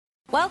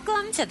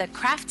Welcome to the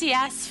Crafty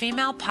Ass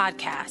Female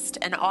Podcast,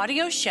 an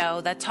audio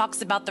show that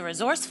talks about the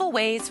resourceful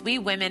ways we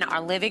women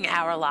are living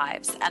our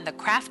lives and the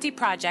crafty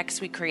projects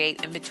we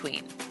create in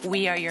between.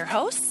 We are your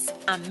hosts,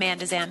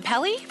 Amanda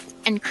Zampelli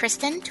and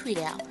Kristin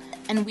Tweedale,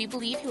 and we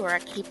believe you are a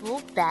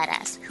capable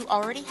badass who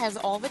already has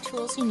all the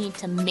tools you need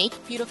to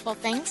make beautiful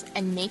things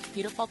and make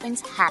beautiful things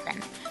happen.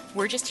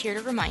 We're just here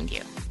to remind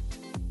you.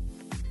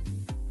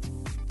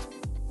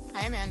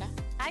 Hi, Amanda.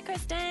 Hi,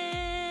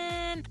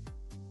 Kristin.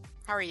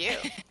 How are you?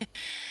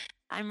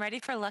 I'm ready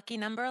for lucky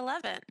number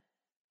 11.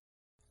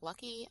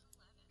 Lucky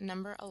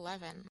number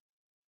 11.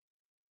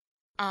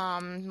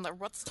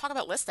 Let's talk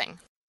about listing.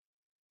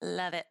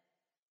 Love it.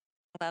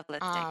 Love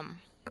listing.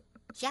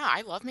 Yeah,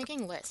 I love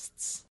making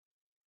lists.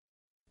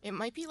 It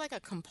might be like a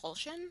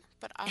compulsion,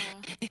 but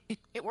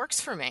it works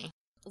for me.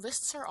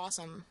 Lists are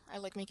awesome. I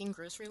like making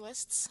grocery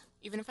lists,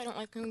 even if I don't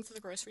like going to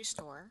the grocery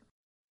store.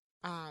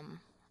 I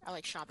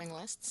like shopping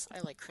lists. I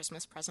like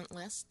Christmas present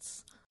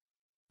lists.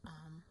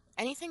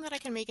 Anything that I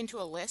can make into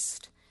a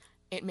list,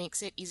 it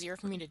makes it easier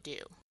for me to do.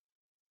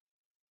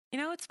 You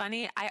know, it's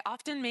funny. I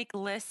often make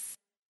lists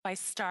by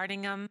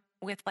starting them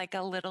with like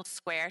a little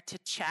square to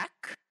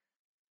check,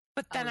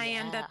 but then I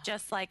end up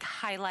just like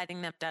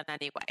highlighting them done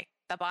anyway.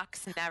 The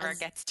box never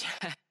gets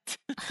checked.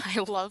 I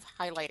love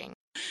highlighting.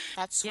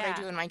 That's what I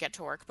do in my Get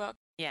to Work book.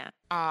 Yeah.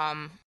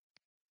 I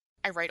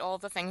write all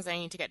of the things I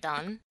need to get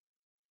done,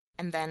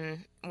 and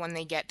then when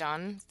they get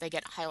done, they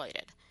get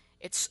highlighted.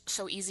 It's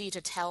so easy to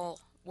tell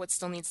what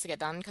still needs to get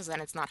done because then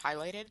it's not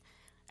highlighted,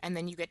 and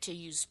then you get to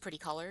use pretty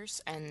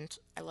colors, and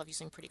I love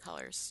using pretty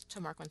colors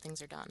to mark when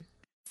things are done.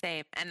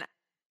 Same. And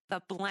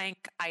the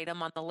blank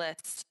item on the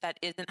list that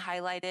isn't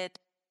highlighted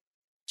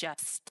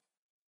just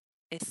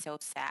is so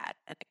sad,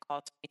 and it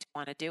calls me to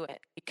want to do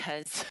it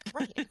because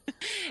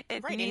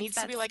it needs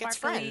to be like its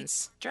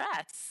friends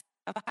dress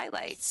of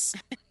highlights.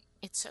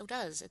 It so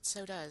does.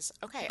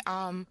 Okay,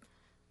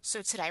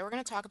 so today we're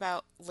going to talk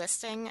about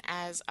listing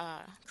as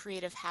a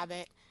creative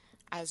habit,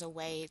 as a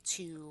way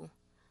to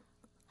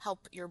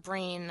help your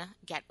brain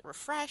get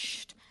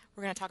refreshed.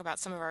 We're going to talk about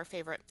some of our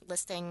favorite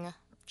listing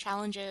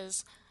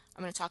challenges.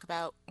 I'm going to talk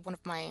about one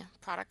of my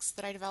products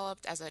that I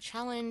developed as a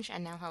challenge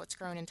and now how it's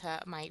grown into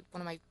one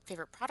of my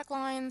favorite product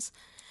lines.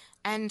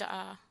 And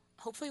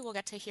hopefully we'll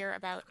get to hear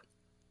about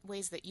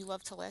ways that you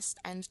love to list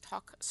and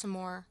talk some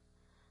more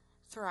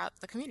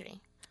throughout the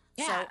community.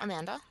 Yeah. So,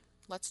 Amanda,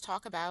 let's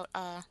talk about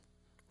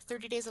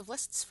 30 Days of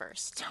Lists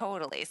first.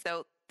 Totally.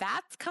 So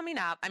that's coming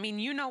up. I mean,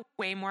 you know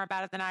way more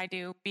about it than I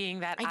do, being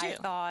that I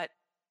thought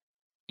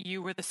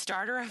you were the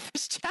starter of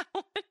this challenge.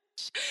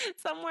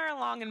 Somewhere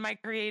along in my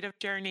creative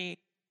journey,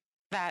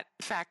 that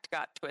fact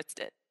got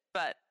twisted.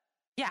 But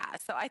yeah,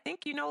 so I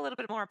think you know a little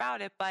bit more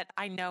about it, but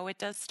I know it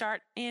does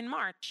start in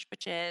March,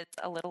 which is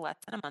a little less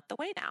than a month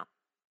away now.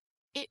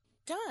 It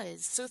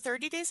does. So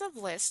 30 Days of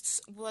Lists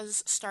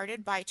was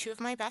started by two of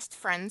my best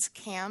friends,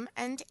 Cam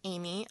and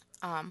Amy.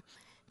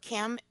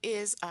 Cam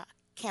is a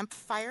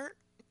campfire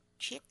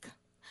chick.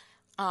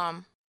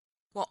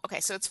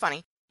 So it's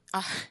funny.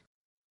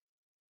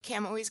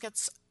 Cam always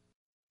gets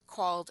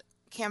called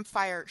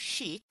campfire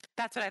chic.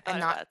 That's what I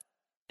thought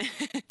it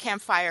was.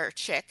 Campfire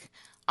chick.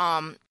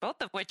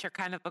 Both of which are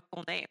kind of a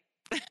cool name.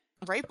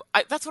 Right?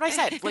 That's what I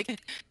said.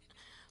 Like,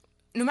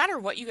 no matter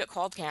what you get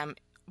called, Cam,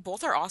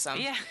 both are awesome.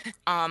 Yeah.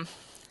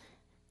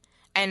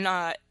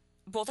 And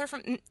both are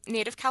from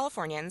native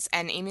Californians,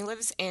 and Amy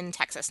lives in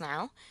Texas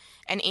now.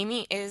 And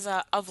Amy is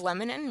of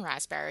lemon and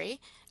raspberry,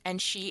 and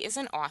she is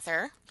an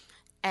author.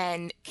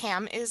 And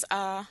Cam has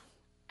a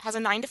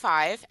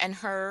 9-to-5, and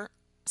her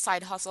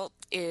side hustle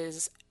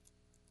is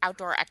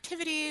outdoor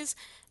activities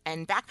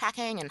and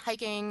backpacking and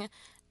hiking.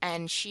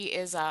 And she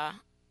is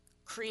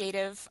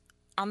creative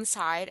on the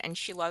side, and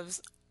she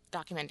loves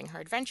documenting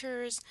her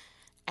adventures.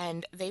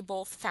 And they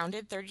both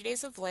founded 30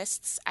 Days of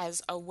Lists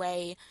as a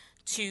way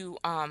to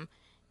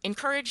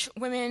encourage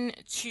women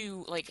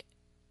to like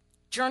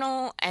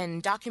journal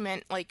and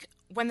document like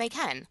when they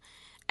can.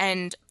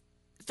 And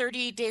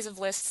 30 Days of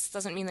Lists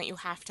doesn't mean that you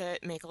have to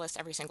make a list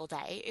every single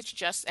day. It's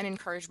just an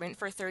encouragement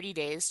for 30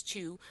 days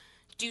to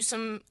do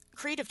some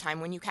creative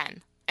time when you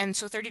can. And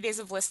so 30 Days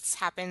of Lists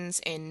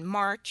happens in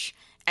March,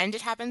 and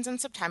it happens in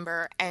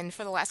September. And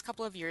for the last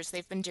couple of years,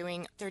 they've been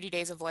doing 30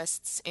 Days of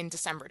Lists in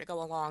December to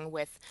go along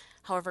with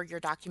however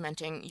you're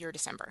documenting your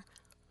December.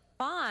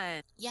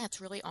 Fun. Yeah, it's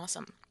really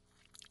awesome.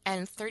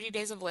 And 30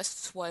 Days of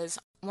Lists was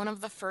one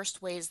of the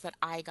first ways that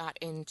I got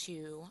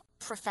into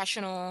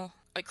professional,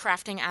 like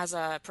crafting as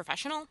a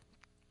professional.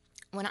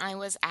 When I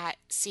was at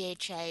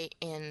CHA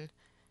in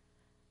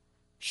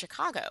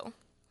Chicago,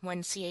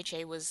 when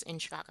CHA was in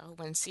Chicago,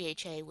 when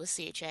CHA was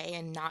CHA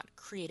and not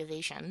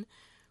Creativation,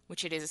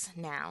 which it is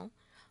now,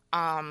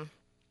 I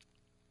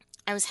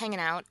was hanging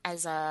out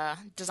as a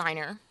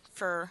designer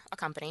for a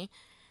company.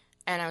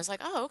 And I was like,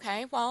 oh,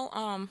 okay, well,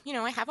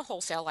 I have a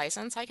wholesale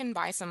license. I can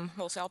buy some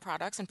wholesale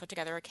products and put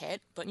together a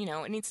kit, but,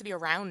 it needs to be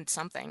around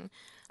something.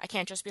 I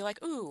can't just be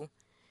like, ooh,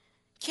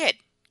 kit,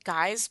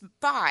 guys,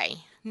 buy.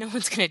 No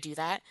one's going to do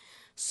that.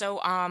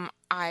 So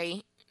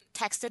I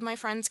texted my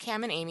friends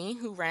Cam and Amy,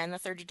 who ran the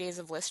 30 Days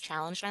of List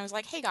challenge, and I was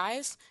like, hey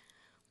guys,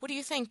 what do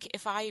you think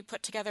if I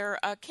put together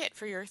a kit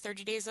for your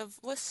 30 Days of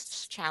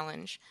Lists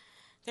challenge?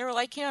 They were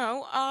like,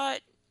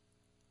 that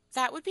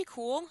would be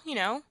cool,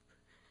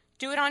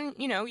 do it on,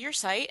 your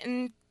site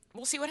and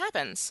we'll see what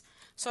happens.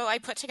 So I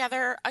put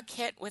together a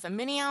kit with a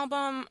mini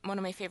album, one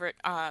of my favorite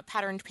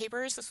patterned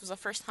papers. This was the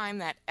first time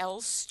that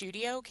Elle's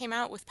Studio came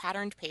out with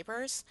patterned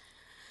papers.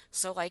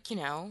 So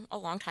a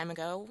long time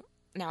ago.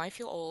 Now I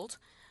feel old.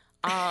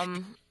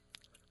 Um,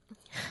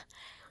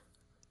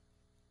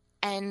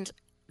 and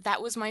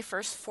that was my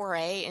first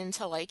foray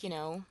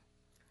into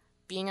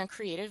being a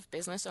creative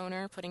business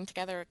owner, putting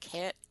together a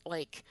kit,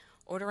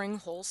 ordering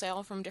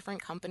wholesale from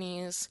different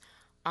companies,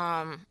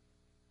 um,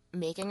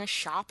 making a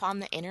shop on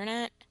the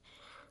internet.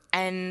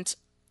 And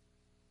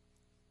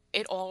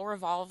it all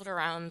revolved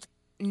around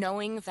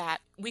knowing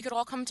that we could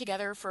all come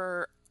together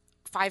for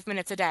 5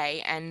 minutes a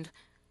day and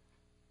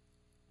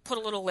put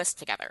a little list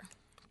together.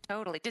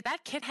 Totally. Did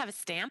that kit have a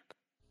stamp?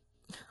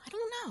 I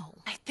don't know.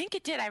 I think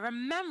it did. I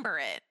remember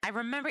it.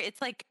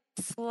 It's like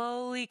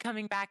slowly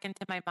coming back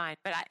into my mind,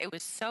 but it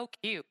was so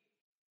cute.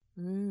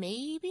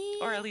 Maybe?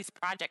 Or at least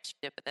projects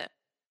you did with it.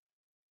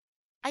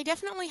 I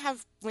definitely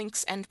have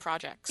links and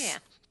projects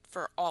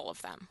for all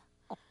of them.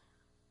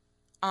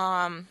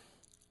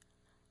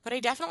 But I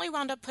definitely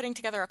wound up putting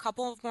together a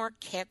couple of more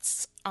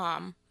kits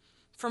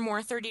for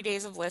more 30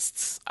 Days of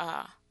Lists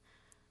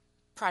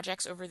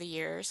projects over the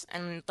years.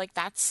 And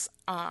that's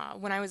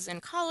when I was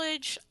in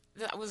college,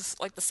 that was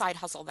the side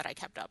hustle that I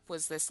kept up,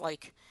 was this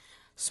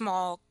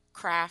small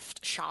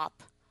craft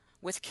shop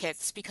with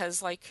kits,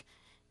 because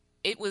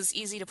it was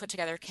easy to put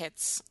together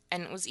kits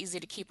and it was easy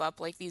to keep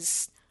up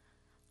these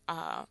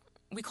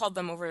we called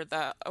them over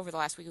the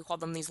last week, we called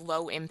them these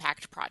low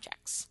impact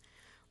projects,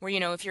 where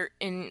if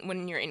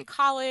when you're in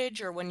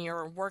college or when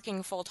you're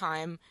working full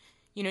time,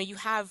 you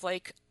have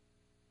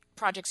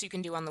projects you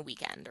can do on the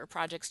weekend, or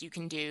projects you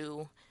can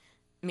do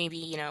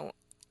maybe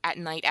at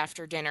night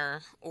after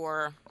dinner,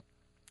 or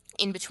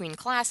in between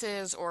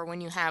classes, or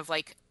when you have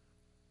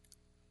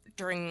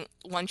during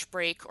lunch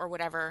break or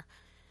whatever,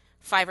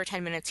 5 or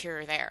 10 minutes here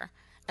or there.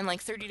 And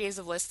 30 Days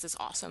of Lists is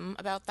awesome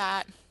about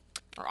that,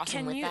 or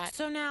awesome with that.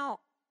 So now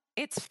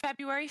it's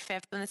February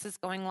 5th and this is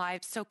going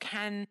live. So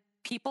can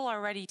people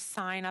already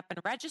sign up and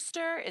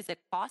register? Is it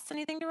cost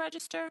anything to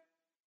register?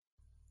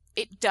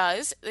 It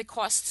does. It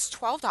costs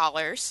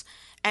 $12,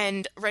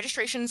 and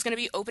registration is going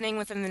to be opening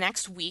within the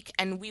next week,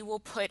 and we will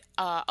put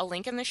a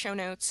link in the show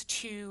notes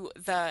to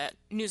the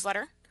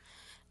newsletter,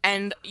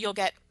 and you'll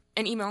get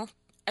an email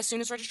as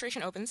soon as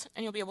registration opens,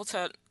 and you'll be able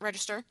to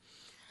register,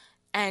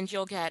 and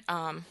you'll get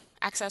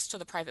access to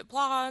the private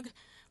blog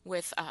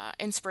with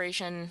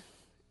inspiration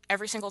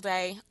every single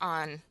day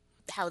on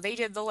how they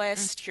did the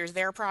list. Here's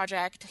their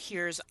project.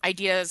 Here's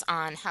ideas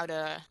on how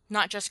to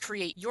not just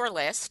create your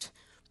list,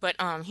 but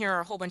here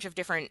are a whole bunch of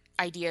different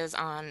ideas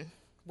on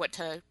what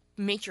to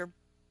make your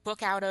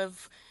book out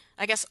of.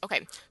 I guess,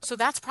 okay, so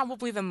that's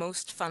probably the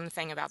most fun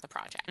thing about the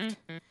project.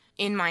 Mm-hmm.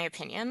 In my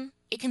opinion,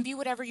 it can be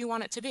whatever you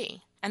want it to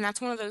be. And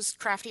that's one of those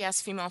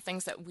crafty-ass female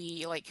things that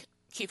we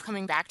keep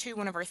coming back to.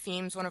 One of our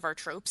themes, one of our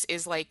tropes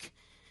is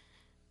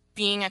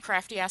being a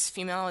crafty-ass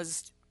female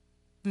is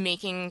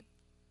making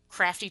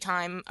crafty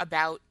time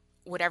about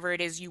whatever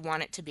it is you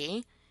want it to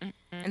be.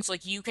 Mm-hmm. And so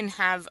you can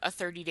have a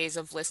 30 Days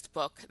of List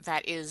book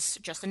that is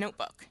just a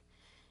notebook.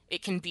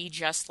 It can be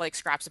just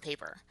scraps of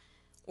paper.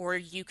 Or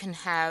you can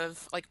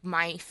have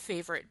my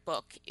favorite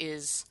book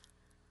is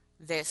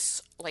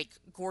this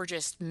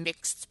gorgeous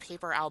mixed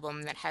paper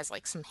album that has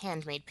some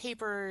handmade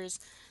papers,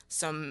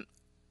 some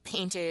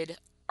painted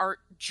art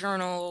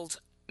journaled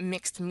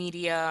mixed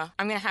media.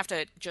 I'm gonna have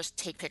to just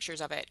take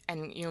pictures of it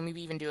and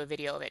maybe even do a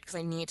video of it, because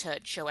I need to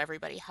show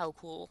everybody how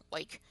cool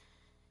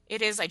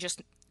it is. I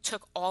just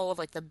took all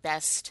of the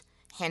best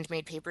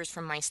handmade papers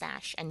from my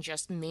stash and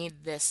just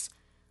made this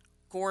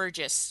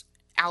gorgeous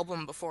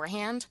album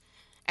beforehand,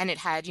 and it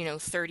had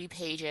 30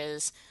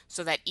 pages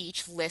so that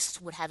each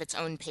list would have its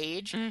own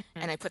page. Mm-hmm.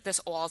 And I put this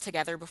all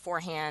together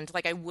beforehand,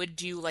 I would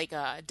do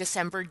a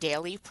December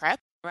daily prep.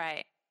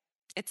 Right.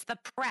 It's the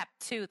prep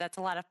too that's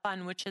a lot of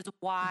fun, which is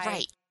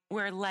why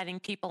we're letting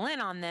people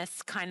in on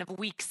this kind of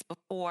weeks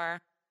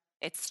before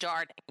it's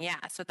starting. Yeah,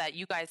 so that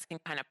you guys can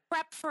kind of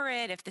prep for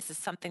it. If this is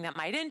something that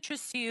might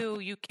interest you,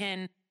 you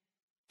can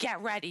get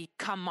ready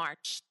come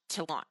March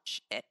to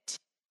launch it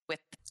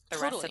with the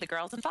rest of the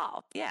girls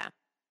involved. Yeah.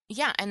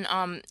 Yeah, and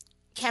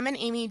Cam and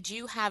Amy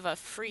do have a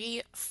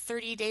free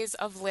 30 Days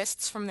of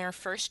Lists from their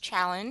first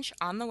challenge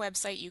on the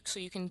website,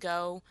 so you can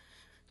go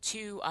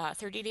to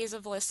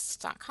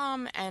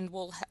 30daysoflists.com, and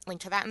we'll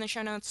link to that in the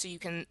show notes so you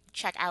can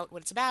check out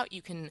what it's about.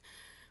 You can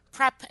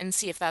prep and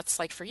see if that's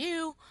for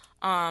you,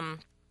 and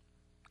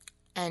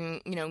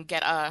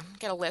get a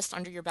list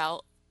under your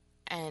belt,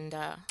 and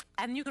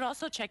you could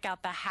also check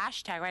out the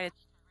hashtag, right?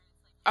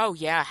 Oh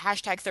yeah,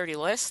 hashtag 30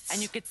 lists,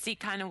 and you could see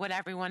kind of what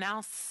everyone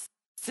else's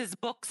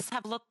books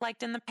have looked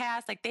like in the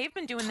past. They've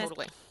been doing this.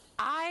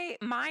 I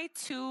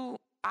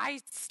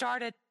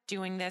started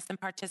doing this and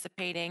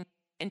participating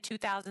in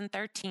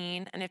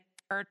 2013. And if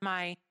you've heard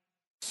my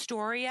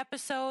story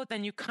episode,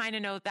 then you kind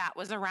of know that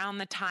was around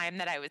the time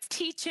that I was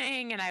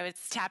teaching and I was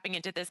tapping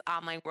into this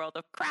online world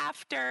of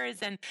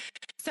crafters. And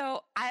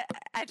so I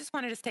just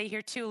wanted to say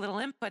here too, a little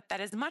input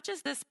that as much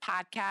as this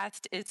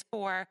podcast is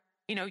for,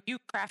 you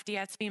crafty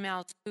ass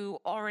females who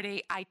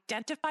already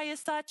identify as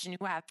such and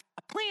who have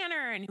a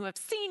planner and who have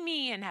seen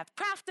me and have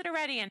crafted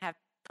already and have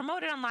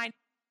promoted online,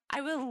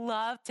 I would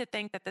love to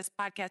think that this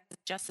podcast is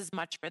just as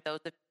much for those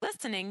of you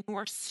listening who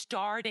are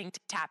starting to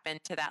tap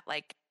into that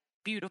like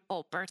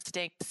beautiful,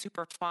 bursting,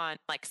 super fun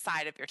like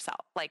side of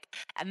yourself.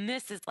 And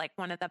this is like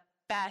one of the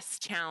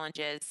best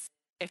challenges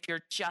if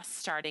you're just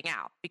starting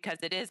out, because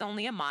it is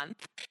only a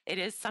month. It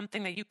is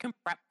something that you can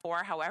prep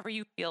for however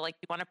you feel like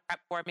you want to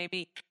prep for.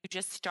 Maybe you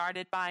just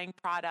started buying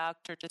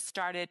product or just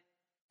started,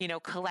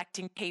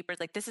 collecting papers.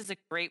 Like, this is a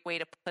great way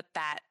to put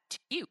that to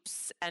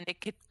use. And it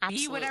could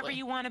be whatever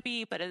you want to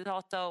be, but it's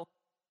also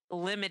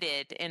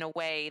limited in a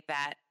way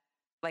that,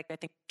 like, I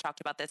think we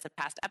talked about this in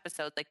past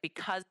episodes, like,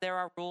 because there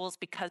are rules,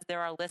 because there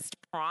are list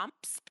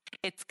prompts,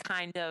 it's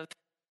kind of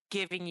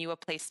giving you a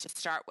place to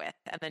start with.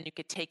 And then you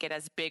could take it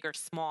as big or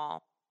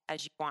small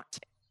as you want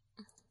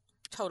to.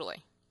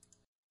 Totally.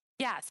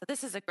 Yeah. So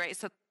this is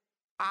so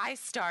I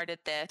started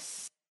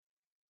this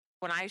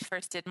when I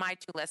first did my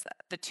 2 lists.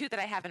 The 2 that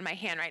I have in my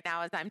hand right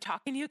now as I'm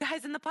talking to you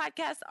guys in the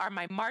podcast are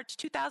my March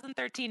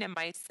 2013 and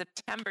my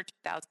September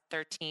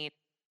 2013,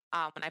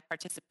 when I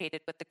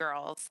participated with the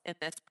girls in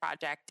this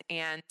project.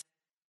 And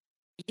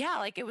yeah,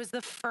 like, it was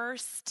the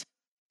first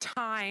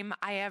time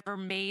I ever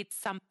made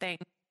something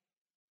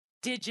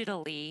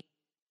digitally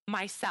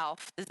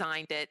myself,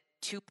 designed it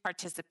to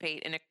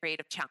participate in a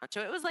creative challenge.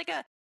 So it was like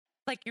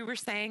you were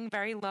saying,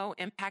 very low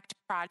impact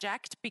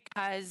project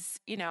because,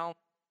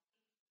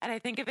 and I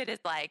think of it as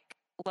like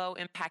low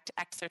impact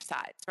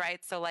exercise, right?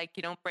 So like,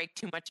 you don't break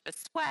too much of a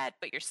sweat,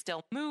 but you're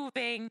still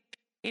moving,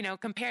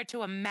 compared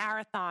to a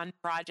marathon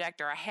project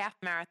or a half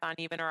marathon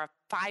even, or a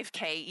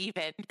 5K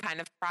even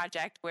kind of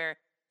project where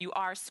you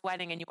are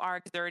sweating and you are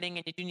exerting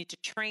and you do need to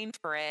train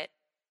for it.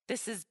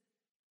 This is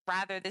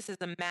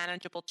a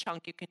manageable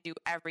chunk you can do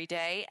every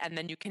day, and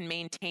then you can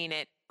maintain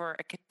it for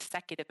a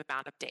consecutive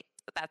amount of days.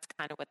 So that's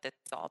kind of what this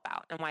is all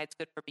about and why it's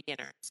good for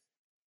beginners.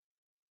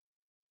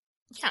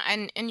 Yeah,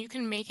 and you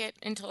can make it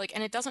into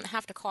and it doesn't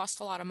have to cost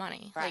a lot of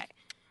money. Right.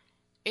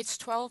 It's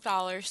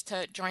 $12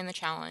 to join the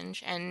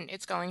challenge, and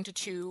it's going to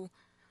 2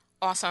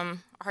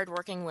 awesome,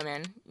 hardworking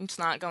women. It's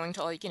not going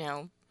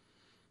to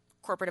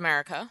corporate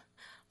America.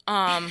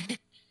 And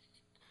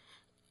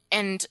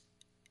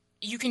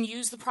you can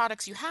use the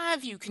products you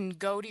have. You can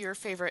go to your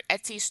favorite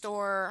Etsy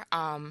store.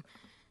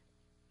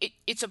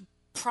 It's a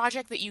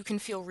project that you can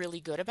feel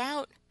really good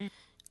about.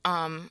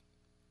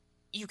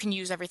 You can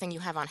use everything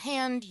you have on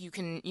hand. You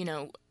can,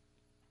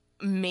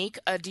 make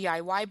a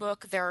DIY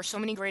book. There are so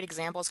many great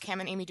examples. Cam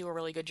and Amy do a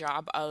really good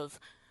job of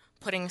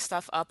putting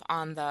stuff up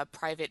on the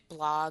private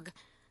blog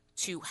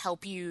to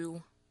help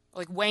you,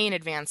 way in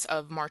advance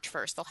of March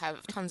 1st. They'll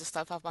have tons of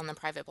stuff up on the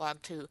private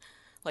blog to,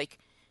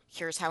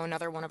 here's how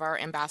another one of our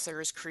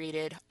ambassadors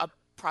created a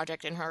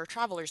project in her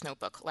traveler's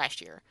notebook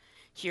last year.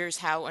 Here's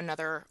how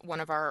another one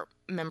of our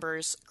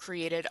members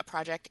created a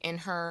project in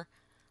her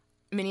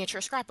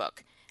miniature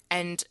scrapbook.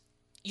 And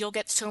you'll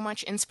get so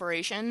much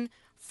inspiration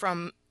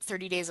from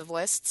 30 Days of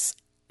Lists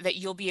that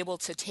you'll be able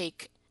to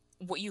take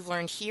what you've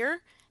learned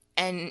here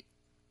and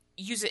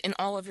use it in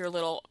all of your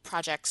little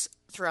projects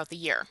throughout the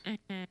year.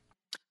 Mm-hmm.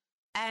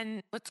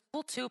 And what's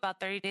cool too about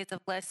 30 Days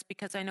of Lists,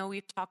 because I know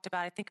we've talked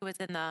about, I think it was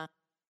in the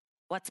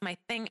What's My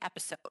Thing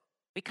episode,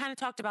 we kind of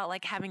talked about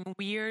like having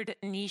weird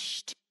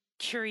niched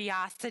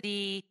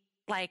curiosity,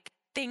 like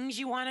things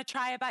you want to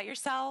try about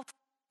yourself,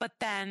 but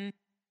then,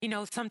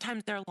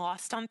 sometimes they're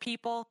lost on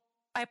people.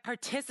 By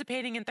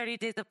participating in 30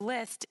 Days of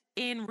List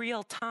in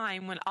real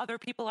time when other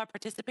people are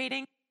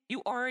participating,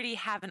 you already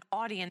have an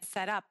audience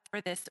set up for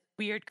this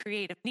weird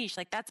creative niche.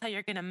 Like, that's how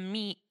you're going to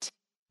meet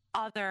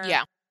other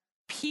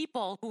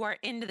people who are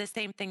into the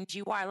same things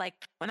you are. Like,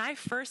 when I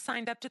first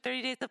signed up to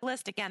 30 Days of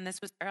List, again, this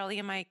was early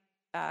in my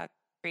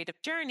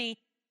creative journey,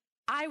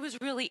 I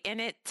was really in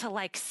it to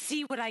like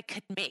see what I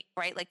could make,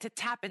 right? Like, to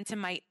tap into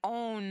my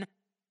own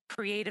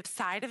creative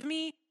side of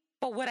me.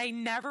 But what I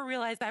never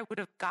realized I would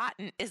have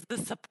gotten is the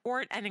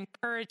support and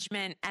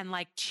encouragement and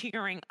like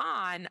cheering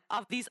on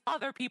of these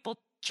other people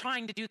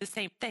trying to do the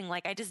same thing.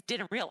 Like, I just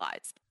didn't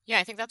realize. Yeah,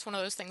 I think that's one of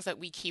those things that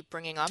we keep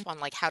bringing up on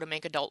how to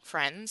make adult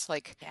friends.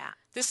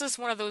 This is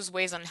one of those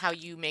ways on how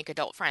you make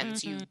adult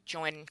friends. Mm-hmm. You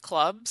join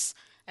clubs,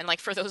 and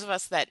for those of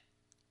us that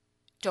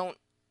don't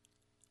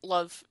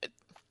love,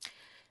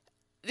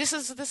 this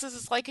is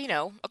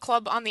a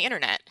club on the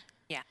internet.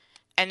 Yeah.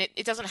 And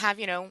it doesn't have,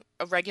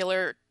 a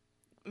regular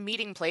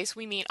meeting place.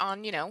 We meet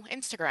on,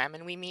 Instagram,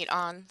 and we meet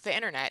on the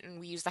internet, and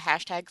we use the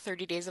hashtag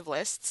 30 Days of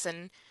Lists,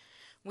 and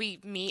we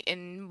meet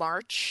in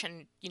March,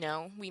 and,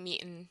 we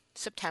meet in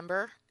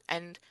September,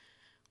 and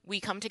we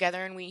come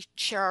together and we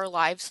share our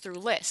lives through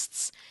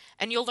lists.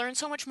 And you'll learn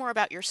so much more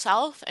about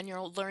yourself and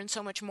you'll learn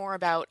so much more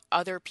about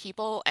other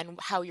people and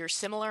how you're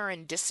similar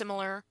and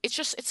dissimilar. It's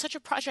such a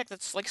project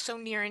that's like so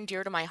near and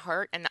dear to my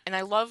heart and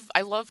I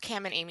love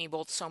Cam and Amy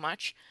both so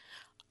much.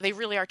 They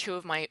really are two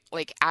of my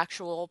like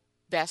actual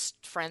best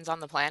friends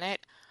on the planet.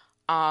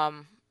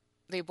 Um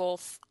they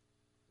both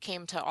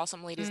came to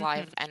Awesome Ladies Hmm.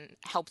 Live and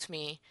helped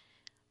me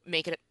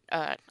make it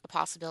a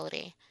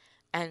possibility.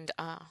 And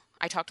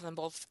I talk to them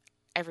both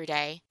every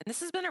day. And this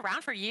has been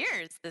around for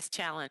years, this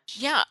challenge.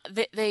 Yeah,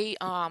 they've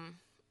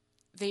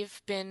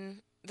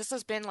been this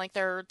has been like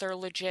their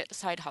legit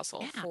side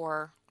hustle Yeah.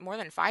 for more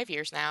than 5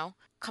 years now,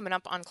 coming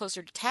up on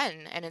closer to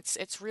 10, and it's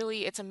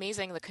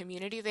amazing the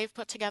community they've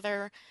put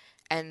together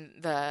and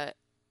the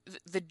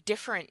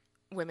different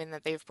women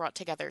that they've brought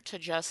together to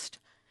just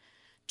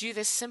do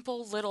this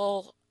simple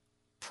little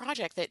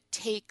project that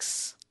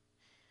takes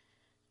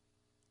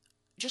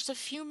just a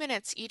few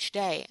minutes each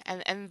day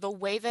and the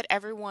way that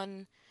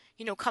everyone,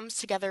 comes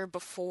together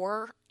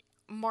before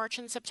March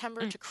and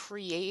September Mm. to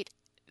create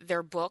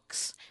their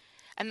books.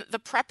 And the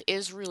prep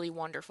is really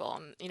wonderful.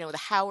 And the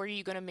how are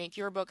you going to make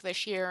your book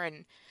this year?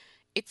 And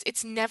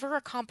it's never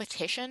a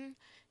competition.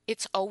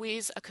 It's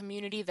always a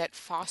community that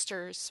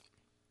fosters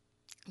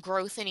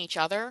growth in each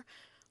other,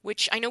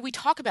 which I know we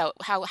talk about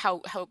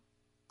how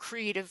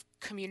creative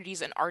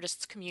communities and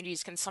artists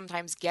communities can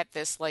sometimes get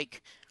this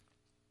like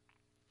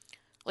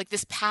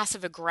this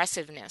passive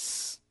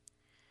aggressiveness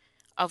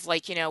of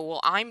like, well,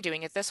 I'm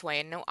doing it this way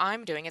and no,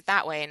 I'm doing it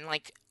that way and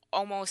like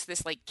almost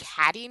this like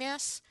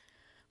cattiness.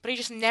 But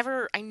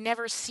I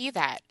never see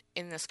that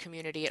in this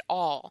community at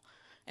all.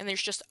 And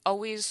there's just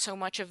always so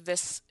much of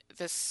this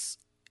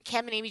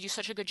Cam and Amy do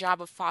such a good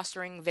job of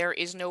fostering there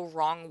is no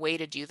wrong way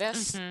to do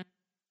this. Hmm.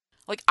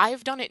 Like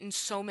I've done it in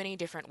so many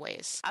different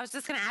ways. I was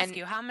just going to ask And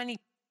you, how many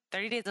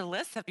 30 Days of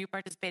Lists have you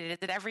participated? Is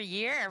it every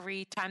year,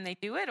 every time they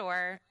do it,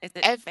 or is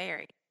it I've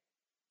varied?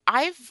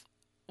 I've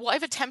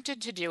I've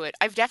attempted to do it.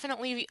 I've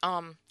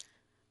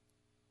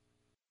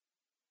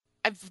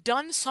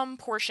done some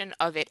portion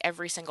of it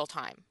every single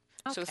time.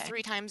 So Okay.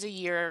 3 times a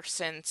year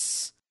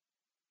since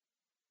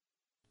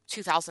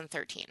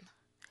 2013.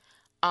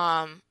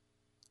 Um,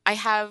 I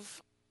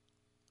have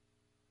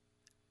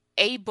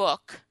a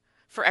book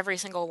for every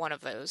single one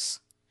of those,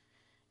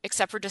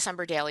 except for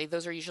December Daily.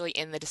 Those are usually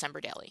in the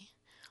December Daily.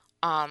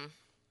 Um,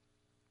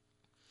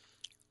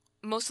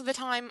 Most of the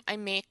time, I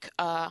make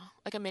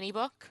like a mini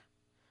book.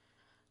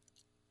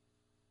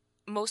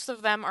 Most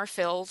of them are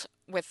filled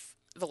with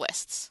the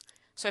lists.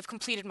 So I've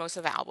completed most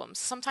of the albums.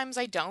 Sometimes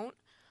I don't.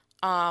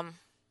 Um,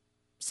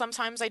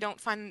 Sometimes I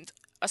don't find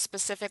a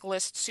specific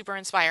list super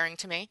inspiring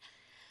to me,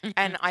 Hmm.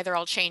 and either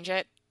I'll change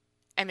it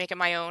and make it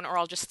my own, or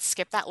I'll just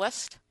skip that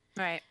list.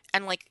 Right.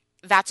 And like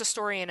that's a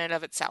story in and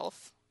of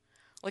itself.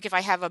 Like if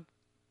I have a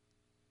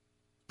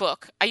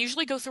book, I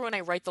usually go through and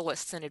I write the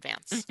lists in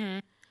advance. Hmm.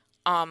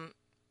 Um,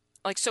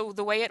 like so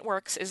the way it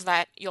works is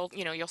that you'll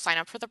sign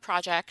up for the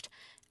project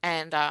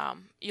and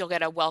you'll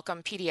get a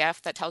welcome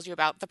PDF that tells you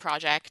about the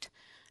project.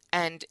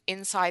 And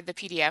inside the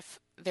PDF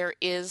there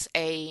is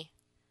a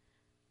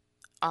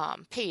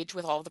page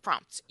with all of the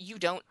prompts. You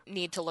don't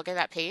need to look at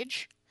that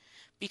page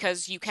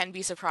because you can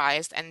be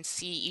surprised and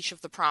see each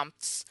of the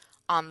prompts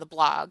on the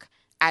blog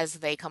as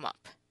they come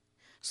up.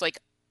 So like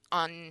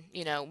on,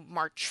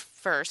 March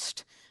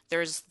 1st,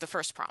 there's the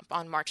first prompt.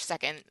 On March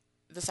 2nd,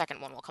 the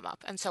second one will come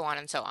up and so on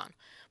and so on.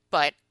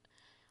 But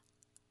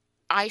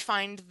I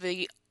find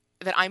the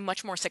that I'm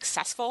much more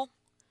successful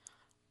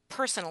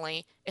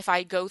personally if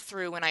I go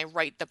through and I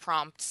write the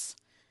prompts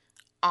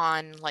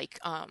on like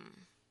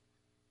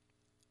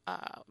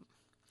uh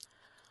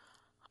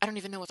I don't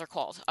even know what they're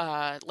called.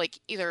 Like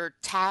either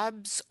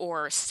tabs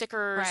or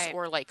stickers Right.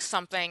 or like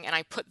something, and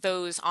I put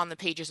those on the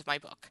pages of my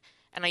book.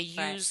 And I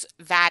Right. use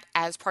that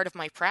as part of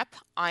my prep.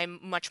 I'm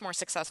much more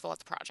successful at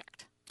the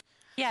project.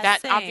 Yeah,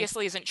 That same.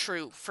 obviously isn't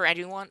true for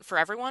everyone,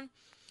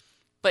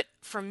 but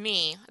for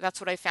me,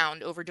 that's what I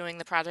found over doing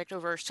the project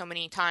over so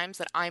many times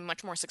that I'm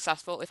much more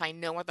successful if I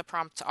know what the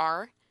prompts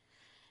are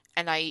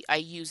and I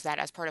use that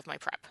as part of my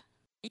prep.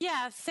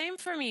 Yeah, same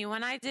for me.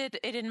 When I did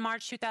it in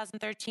March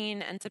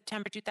 2013 and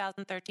September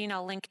 2013,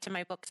 I'll link to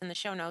my books in the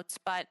show notes.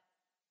 But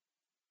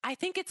I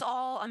think it's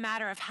all a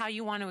matter of how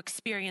you want to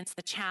experience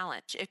the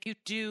challenge. If you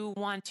do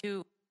want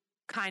to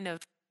kind of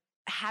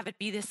have it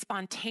be this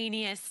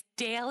spontaneous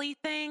daily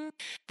thing,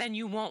 then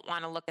you won't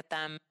want to look at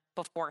them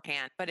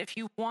beforehand. But if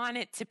you want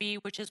it to be,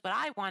 which is what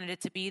I wanted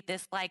it to be,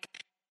 this like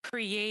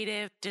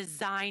creative,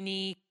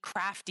 designy,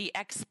 crafty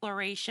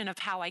exploration of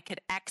how I could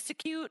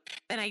execute,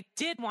 then I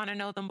did want to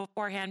know them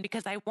beforehand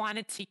because I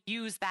wanted to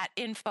use that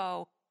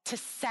info to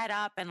set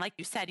up and, like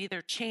you said,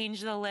 either change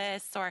the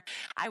list, or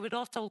I would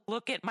also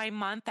look at my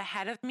month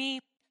ahead of me.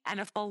 And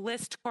if the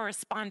list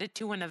corresponded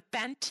to an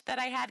event that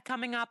I had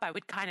coming up, I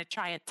would kind of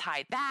try and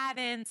tie that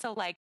in. So,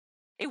 like,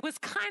 it was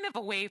kind of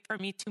a way for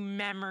me to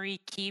memory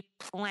keep,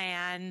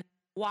 plan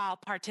while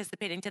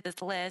participating to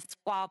this list,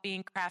 while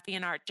being crafty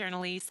and art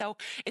journally. So,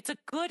 it's a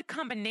good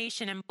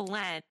combination and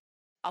blend.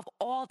 of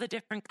all the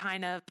different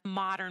kind of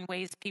modern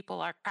ways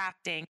people are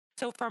crafting.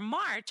 So for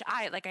March,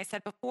 like I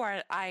said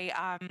before,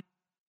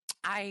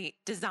 I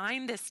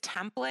designed this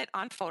template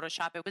on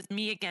Photoshop. It was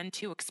me again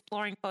too,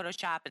 exploring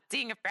Photoshop and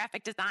seeing if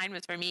graphic design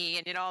was for me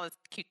and all this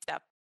cute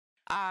stuff.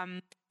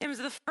 It was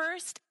the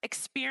first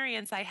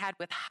experience I had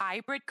with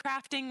hybrid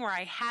crafting where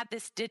I had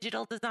this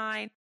digital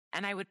design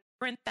and I would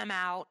print them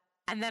out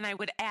and then I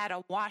would add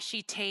a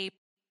washi tape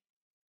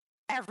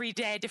every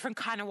day, different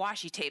kind of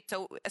washi tape.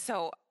 So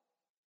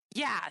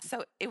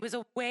it was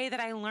a way that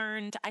I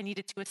learned I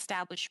needed to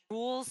establish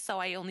rules. So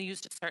I only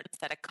used a certain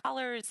set of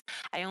colors.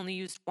 I only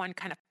used one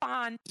kind of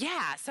font.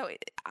 Yeah.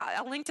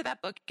 I'll link to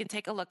that book. You can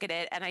take a look at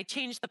it. And I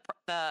changed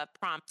the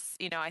prompts,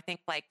 I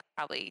think like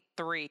probably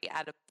 3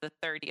 out of the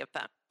 30 of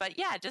them. But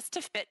yeah, just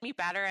to fit me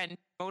better and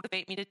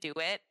motivate me to do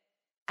it.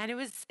 And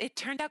it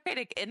turned out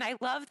great. And I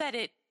love that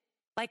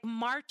like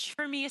March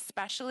for me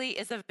especially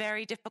is a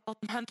very difficult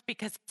month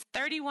because it's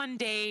 31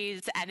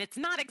 days and it's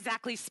not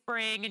exactly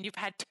spring and you've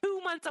had 2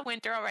 months of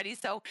winter already.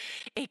 So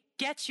it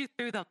gets you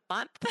through the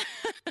month.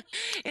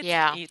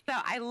 Yeah. Neat. So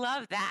I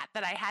love that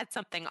I had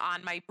something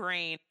on my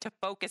brain to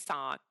focus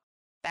on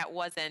that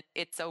wasn't,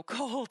 it's so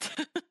cold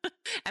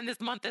and this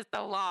month is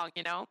so long.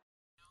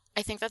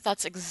 I think that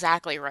that's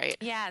exactly right.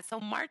 Yeah, so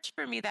March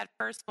for me, that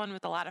first one was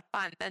a lot of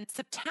fun. Then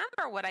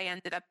September, what I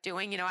ended up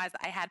doing, as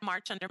I had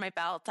March under my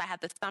belt, I had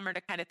the summer to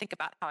kind of think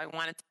about how I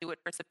wanted to do it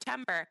for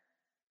September.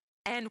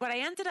 And what I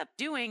ended up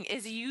doing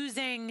is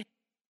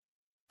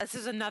this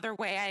is another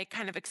way I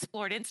kind of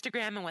explored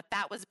Instagram and what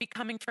that was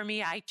becoming for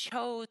me. I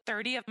chose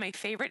 30 of my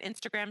favorite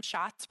Instagram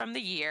shots from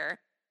the year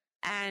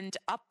and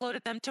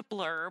uploaded them to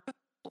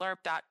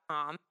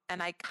blurb.com.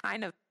 And I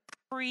kind of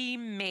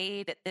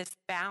pre-made this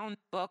bound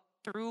book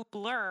through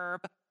Blurb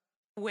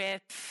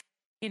with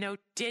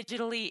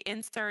digitally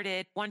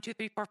inserted 1, 2,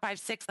 3, 4, 5,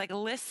 6 like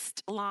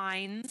list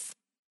lines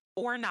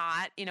or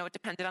not, it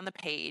depended on the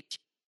page.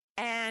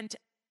 And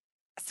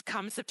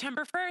come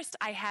September 1st,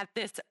 I had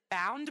this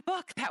bound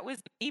book that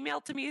was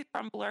emailed to me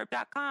from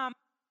blurb.com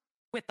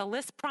with the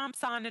list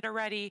prompts on it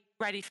already,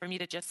 ready for me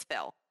to just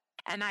fill.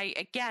 And I,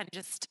 again,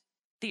 just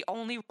the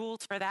only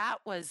rules for that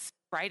was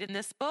write in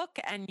this book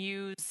and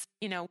use,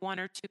 1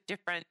 or 2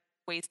 different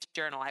ways to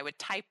journal. I would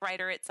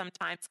typewriter it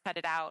sometimes, cut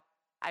it out.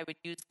 I would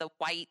use the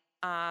white,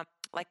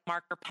 like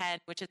marker pen,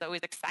 which is always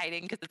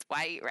exciting because it's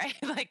white, right?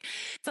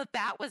 So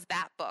that was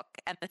that book.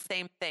 And the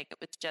same thing.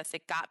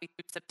 It got me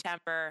through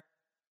September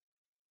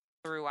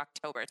through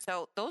October.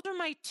 So those are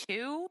my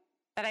 2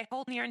 that I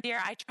hold near and dear.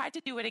 I tried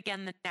to do it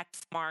again the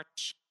next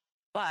March,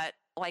 but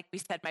like we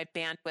said, my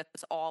bandwidth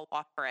was all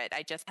off for it.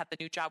 I just had the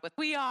new job with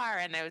We Are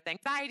and it was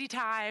anxiety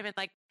time. And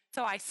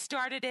so I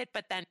started it,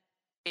 but then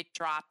it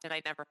dropped and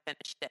I never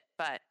finished it.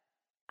 But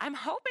I'm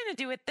hoping to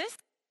do it this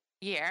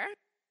year.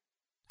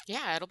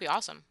 Yeah, it'll be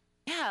awesome.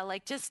 Yeah,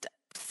 just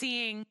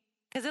seeing,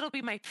 because it'll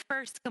be my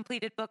first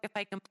completed book if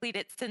I complete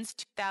it since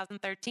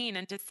 2013.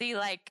 And to see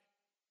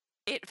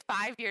it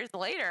 5 years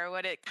later,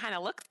 what it kind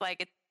of looks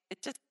like,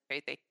 it's just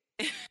crazy.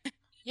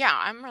 Yeah,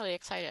 I'm really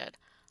excited.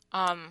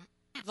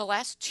 The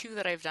last 2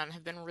 that I've done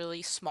have been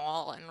really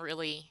small and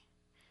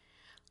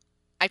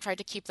I tried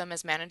to keep them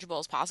as manageable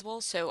as possible.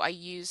 So I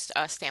used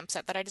a stamp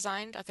set that I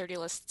designed, a 30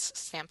 lists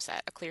stamp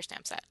set, a clear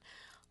stamp set.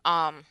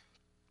 And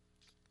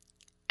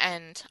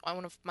on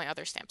one of my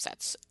other stamp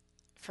sets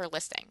for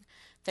listing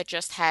that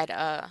just had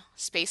a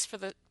space for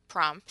the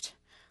prompt,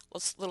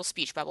 little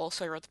speech bubble,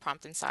 so I wrote the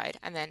prompt inside,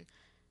 and then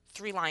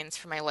 3 lines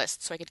for my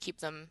list so I could keep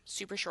them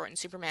super short and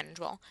super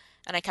manageable.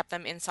 And I kept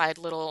them inside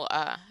little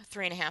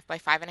 3.5 by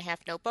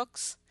 5.5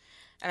 notebooks.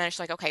 And then I was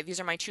like, okay, these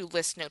are my 2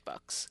 list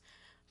notebooks.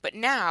 But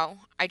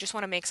now I just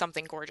want to make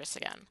something gorgeous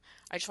again.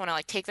 I just want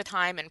to take the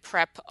time and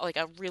prep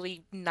a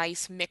really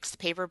nice mixed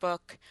paper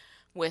book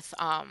with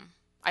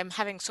I'm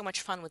having so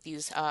much fun with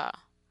these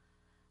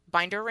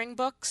binder ring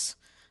books.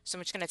 So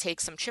I'm just going to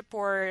take some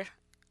chipboard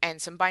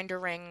and some binder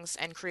rings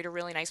and create a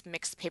really nice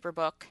mixed paper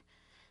book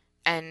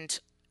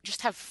and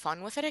just have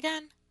fun with it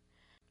again.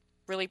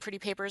 Really pretty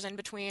papers in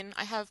between.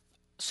 I have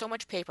so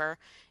much paper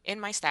in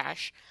my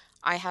stash.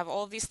 I have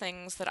all of these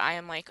things that I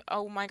am like,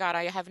 oh my god,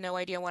 I have no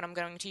idea when I'm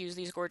going to use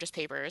these gorgeous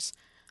papers.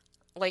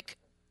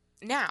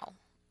 Now.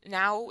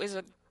 Now is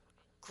a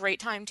great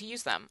time to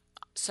use them.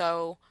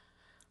 So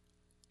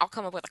I'll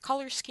come up with a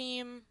color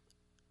scheme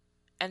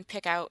and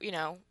pick out,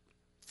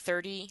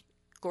 30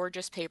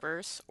 gorgeous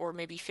papers or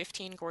maybe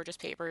 15 gorgeous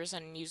papers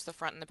and use the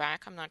front and the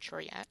back. I'm not sure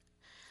yet.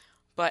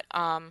 But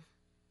I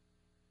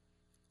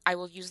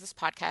will use this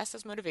podcast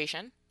as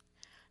motivation.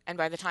 And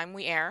by the time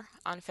we air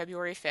on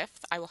February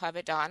 5th, I will have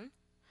it done.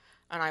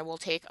 And I will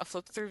take a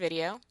flip through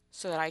video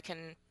so that I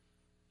can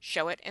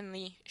show it in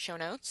the show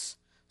notes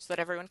so that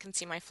everyone can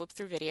see my flip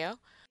through video.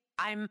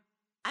 I'm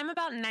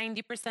about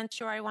 90%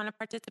 sure I want to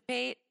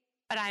participate,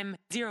 but I'm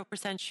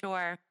 0%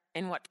 sure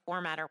in what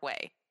format or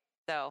way.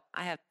 So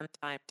I have some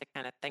time to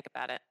kind of think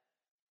about it.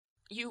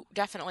 You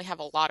definitely have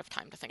a lot of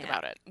time to think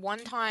about it.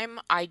 One time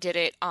I did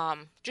it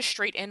just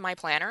straight in my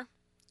planner.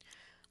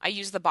 I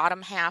used the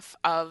bottom half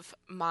of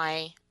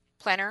my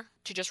planner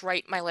to just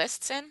write my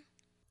lists in.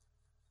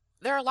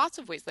 there are lots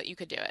of ways that you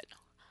could do it.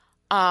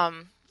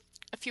 Um,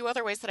 a few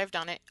other ways that I've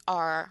done it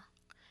are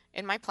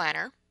in my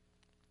planner.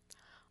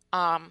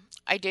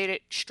 I did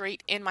it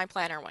straight in my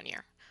planner one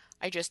year.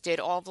 I just did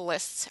all the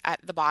lists at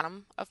the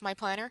bottom of my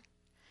planner.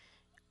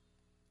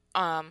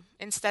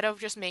 Instead of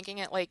just making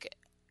it like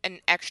an An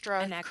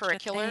extra extra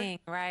curricular, thing,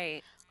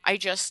 right? I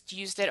just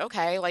used it,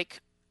 okay,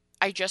 like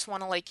I just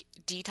want to like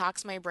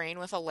detox my brain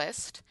with a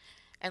list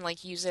and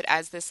like use it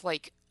as this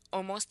like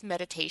almost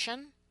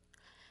meditation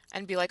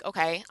and be like,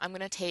 okay, I'm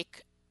gonna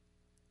take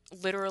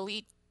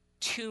literally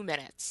 2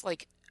 minutes,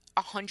 like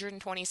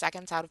 120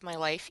 seconds out of my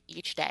life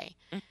each day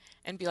Mm,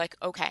 and be like,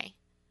 okay,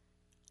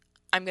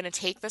 I'm gonna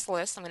take this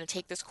list, I'm gonna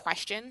take this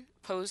question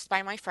posed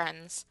by my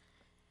friends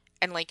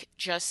and like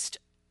just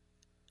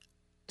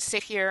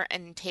sit here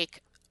and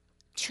take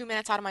 2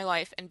 minutes out of my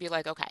life and be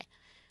like, okay,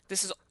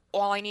 this is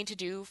all I need to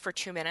do for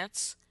 2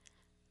 minutes.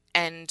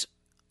 And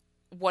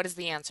what is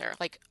the answer?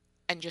 Like,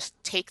 and just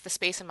take the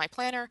space in my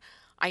planner.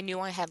 I knew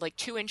I had like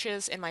 2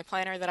 inches in my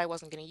planner that I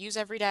wasn't going to use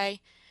every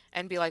day,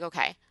 and be like,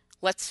 okay,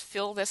 let's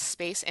fill this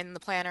space in the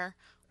planner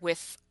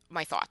with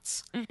my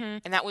thoughts. mm-hmm.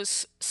 And that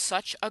was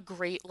such a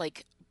great,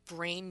 like,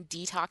 brain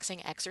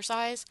detoxing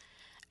exercise.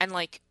 And,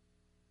 like,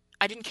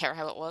 I didn't care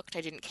how it looked.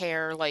 I didn't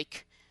care,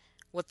 like,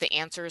 what the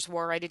answers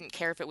were. I didn't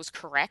care if it was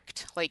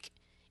correct. Like,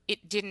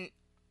 it didn't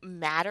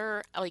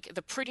matter. Like,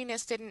 the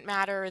prettiness didn't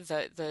matter.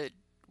 The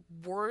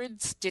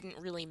words didn't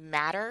really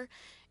matter.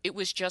 It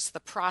was just the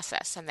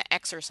process and the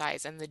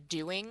exercise and the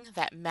doing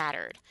that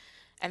mattered.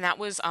 And that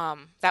was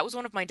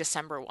one of my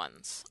December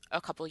ones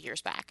a couple of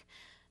years back.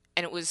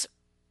 And it was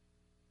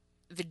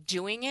the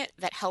doing it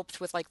that helped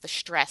with like the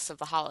stress of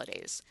the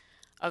holidays.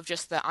 Of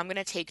just the I'm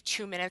gonna take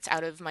 2 minutes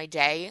out of my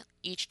day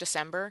each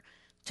December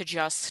to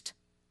just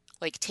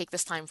like take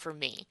this time for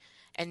me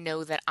and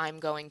know that I'm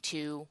going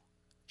to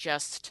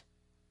just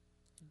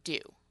do.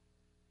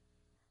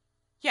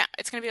 Yeah,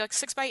 it's gonna be like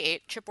 6 by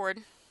 8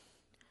 chipboard,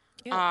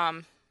 Cute.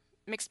 um,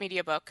 mixed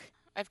media book.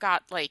 I've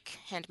got like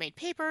handmade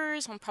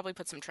papers. I'll probably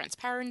put some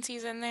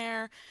transparencies in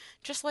there.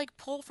 Just like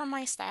pull from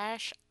my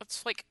stash.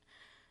 It's like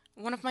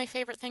one of my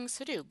favorite things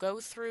to do. Go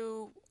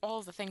through all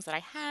of the things that I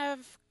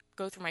have,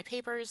 go through my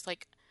papers.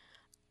 Like,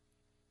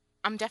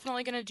 I'm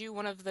definitely gonna do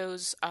one of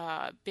those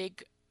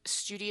big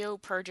studio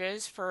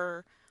purges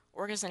for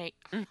organiza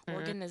Mm-hmm.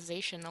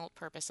 organizational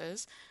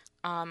purposes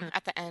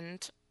at the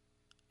end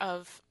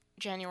of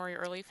January,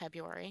 early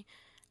February,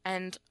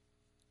 and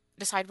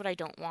decide what I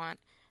don't want.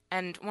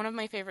 And one of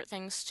my favorite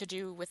things to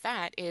do with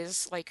that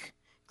is like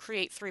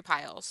create 3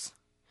 piles.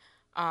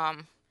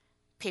 Um,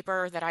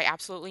 Paper that I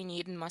absolutely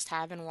need and must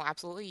have and will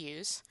absolutely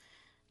use.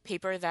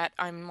 Paper that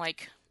I'm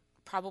like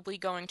probably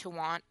going to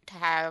want to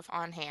have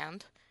on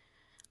hand.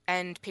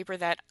 And paper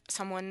that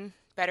someone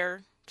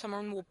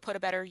will put a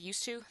better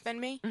use to than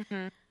me.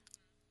 Mm-hmm.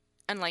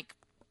 And like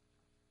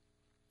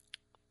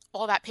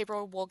all that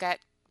paper will get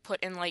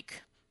put in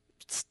like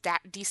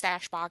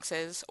destash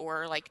boxes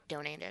or like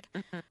donated,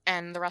 Mm-hmm.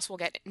 and the rest will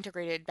get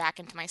integrated back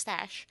into my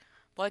stash.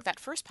 But like that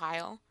first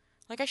pile,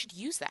 like I should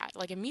use that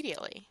like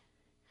immediately,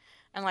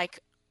 and like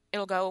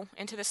it'll go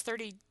into this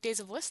 30 Days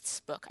of Lists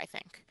book, I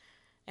think.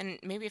 And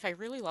maybe if I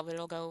really love it,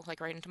 it'll go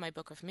like right into my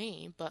book of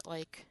me. But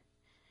like,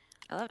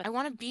 I love it. I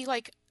want to be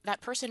like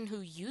that person who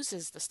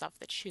uses the stuff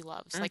that she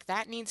loves. Mm-hmm. Like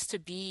that needs to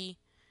be,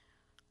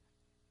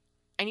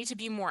 I need to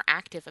be more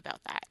active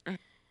about that.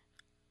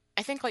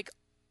 I think like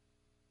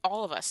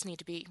all of us need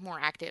to be more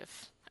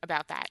active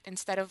about that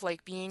instead of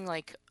like being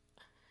like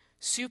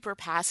super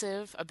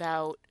passive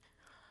about,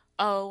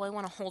 oh, I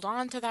want to hold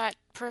on to that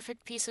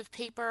perfect piece of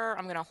paper.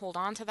 I'm going to hold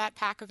on to that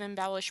pack of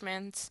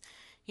embellishments.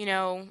 You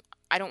know,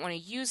 I don't want to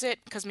use it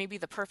because maybe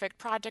the perfect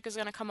project is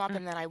going to come up Mm.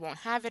 and then I won't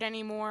have it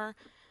anymore.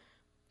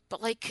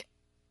 But like,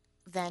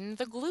 then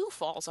the glue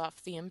falls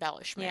off the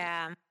embellishment.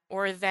 Yeah.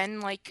 Or then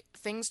like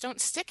things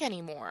don't stick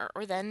anymore.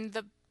 Or then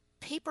the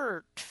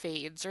paper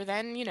fades. Or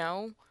then,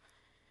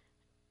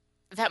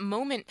 that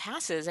moment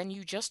passes and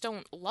you just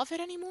don't love it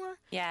anymore.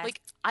 Yes.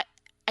 Like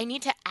I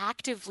need to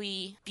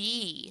actively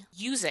be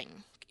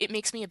using. It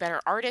makes me a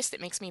better artist,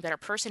 it makes me a better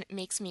person, it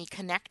makes me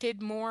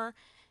connected more,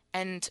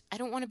 and I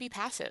don't want to be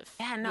passive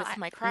Yeah, no, with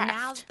my now's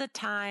craft. the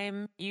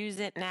time. Use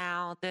it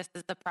now. This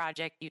is the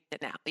project. Use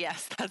it now.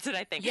 Yes, that's what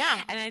I think.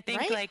 Yeah, And I think,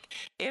 right? like,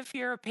 if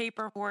you're a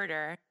paper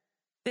hoarder,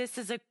 this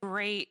is a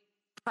great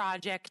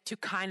project to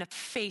kind of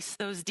face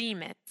those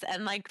demons.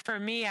 And, like, for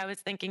me, I was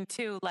thinking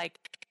too, like,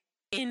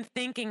 in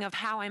thinking of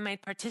how I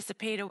might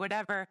participate or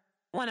whatever,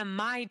 one of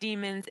my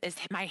demons is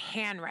my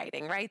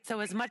handwriting, right? So,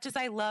 as much as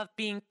I love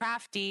being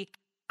crafty,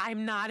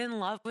 I'm not in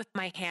love with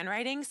my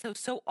handwriting.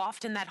 So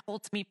often that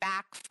holds me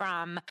back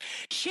from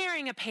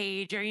sharing a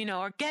page or,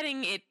 or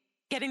getting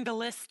the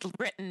list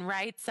written,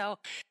 right? So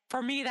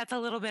for me, that's a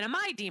little bit of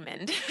my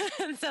demon.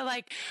 And so,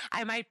 like,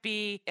 I might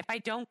be, if I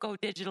don't go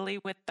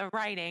digitally with the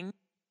writing,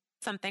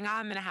 something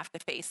I'm going to have to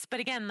face. But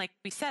again, like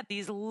we said,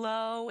 these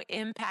low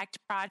impact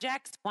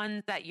projects,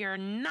 ones that you're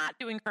not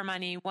doing for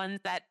money, ones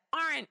that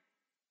aren't,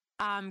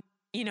 um,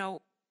 you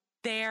know,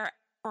 there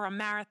for a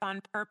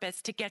marathon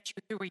purpose to get you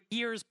through a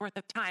year's worth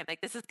of time.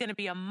 Like this is going to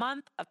be a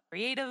month of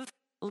creative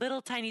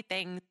little tiny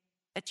things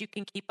that you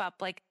can keep up.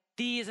 Like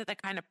these are the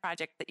kind of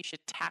projects that you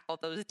should tackle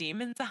those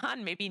demons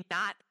on. Maybe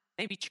not,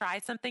 maybe try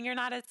something you're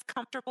not as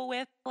comfortable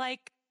with,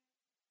 like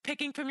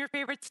picking from your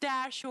favorite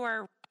stash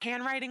or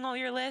handwriting all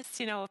your lists,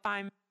 you know, if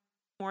I'm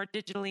more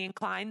digitally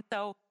inclined.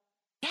 So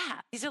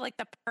yeah, these are like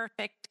the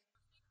perfect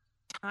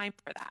time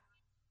for that.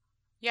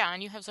 Yeah,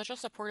 and you have such a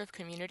supportive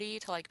community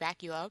to like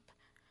back you up.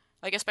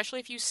 Like especially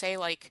if you say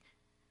like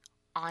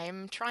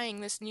I'm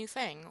trying this new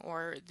thing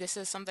or this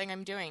is something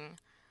I'm doing.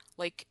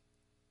 Like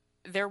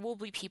there will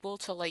be people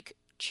to like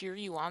cheer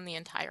you on the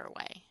entire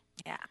way.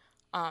 Yeah.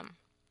 Um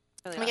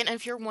Really Again, awesome.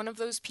 if you're one of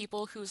those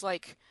people who's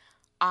like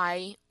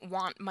I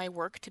want my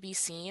work to be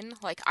seen,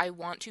 like I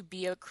want to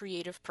be a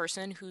creative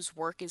person whose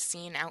work is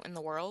seen out in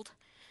the world,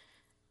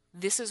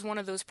 this is one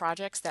of those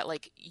projects that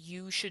like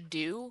you should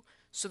do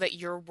so that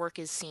your work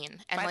is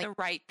seen. And By like the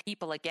right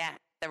people again,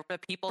 the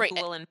people right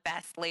who will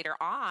invest later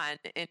on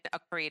in a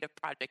creative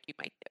project you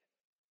might do.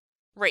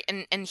 right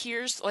and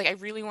here's like I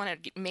really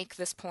want to make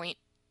this point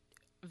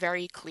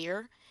very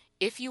clear.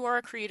 If you are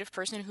a creative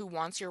person who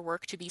wants your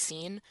work to be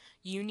seen,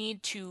 you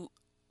need to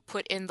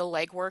put in the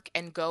legwork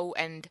and go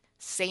and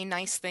say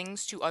nice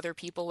things to other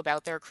people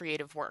about their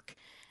creative work.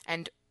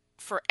 And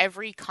for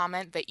every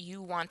comment that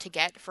you want to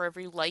get, for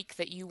every like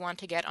that you want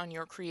to get on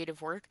your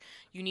creative work,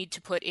 you need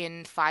to put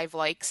in 5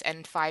 likes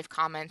and 5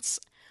 comments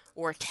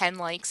or 10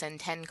 likes and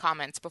 10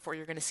 comments before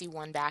you're going to see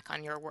one back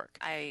on your work.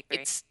 I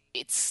agree.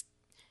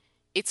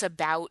 It's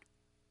about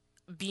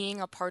being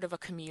a part of a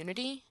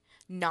community,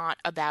 not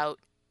about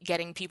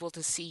getting people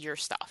to see your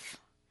stuff.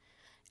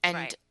 And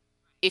Right.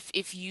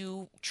 if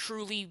you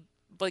truly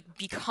like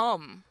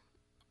become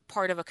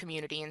part of a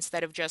community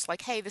instead of just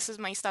like, hey, this is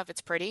my stuff, it's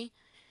pretty,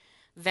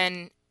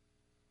 then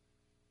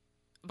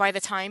by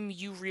the time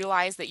you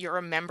realize that you're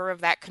a member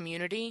of that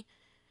community,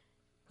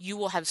 you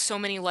will have so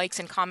many likes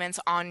and comments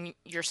on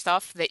your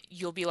stuff that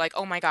you'll be like,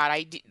 oh my God,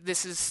 I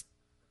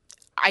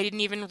didn't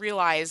even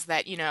realize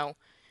that,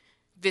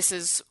 this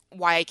is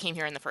why I came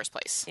here in the first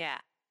place. Yeah.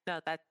 No,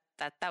 that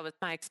was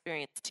my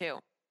experience too.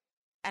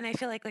 And I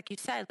feel like you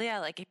said, Leah,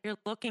 like if you're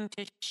looking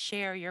to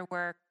share your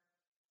work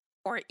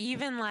or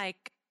even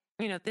like,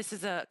 you know, this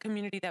is a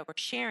community that we're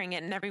sharing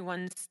it and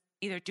everyone's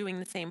either doing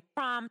the same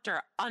prompt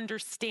or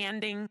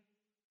understanding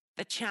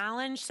the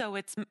challenge. So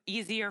it's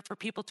easier for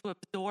people to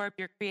absorb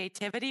your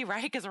creativity,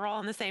 right? Because we're all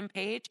on the same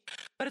page.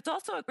 But it's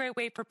also a great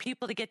way for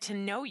people to get to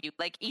know you.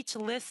 Like each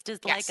list is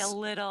like a Yes.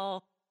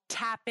 little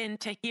tap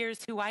into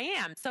here's who I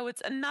am. So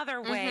it's another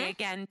way, Mm-hmm.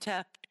 again,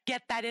 to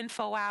get that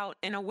info out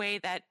in a way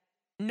that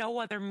no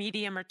other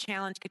medium or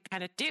challenge could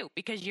kind of do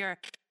because you're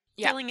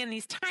Yeah, filling in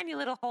these tiny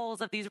little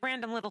holes of these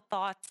random little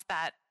thoughts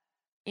that,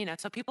 you know,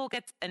 so people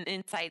get an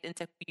insight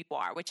into who you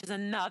are, which is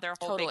another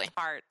whole big totally.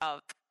 part of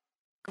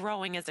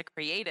growing as a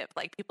creative.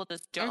 Like people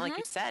just don't, like Mm-hmm.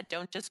 you said,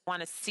 don't just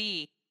want to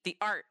see the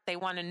art. They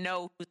want to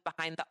know who's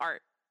behind the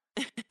art.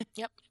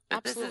 Yep,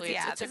 But this is, absolutely. It's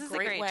yeah, it's a this is a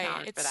great great way.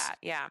 challenge for It's that.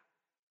 Yeah.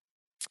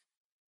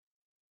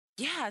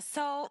 Yeah.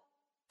 So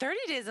 30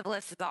 days of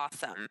lists is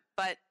awesome,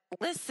 but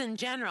lists in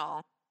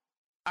general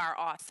are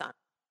awesome.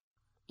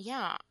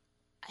 yeah,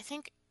 I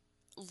think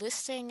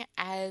listing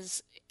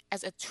as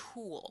a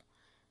tool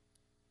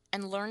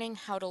and learning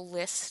how to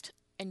list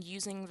and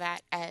using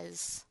that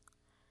as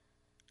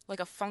like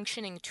a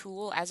functioning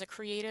tool as a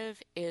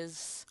creative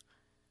is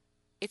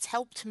it's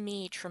helped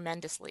me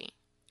tremendously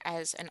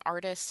as an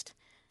artist,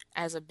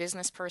 as a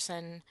business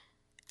person,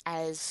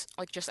 as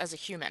like just as a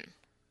human.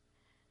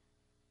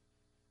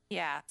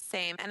 Yeah.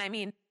 Same. And I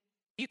mean,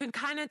 you can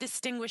kind of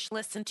distinguish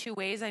lists in two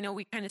ways. I know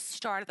we kind of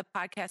started the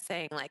podcast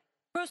saying like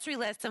grocery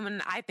lists. And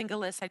when I think of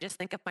lists, I just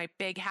think of my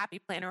big happy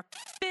planner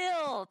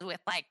filled with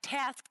like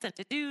tasks and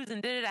to dos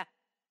and da da da.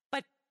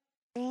 But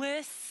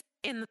lists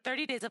in the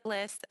 30 days of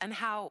lists and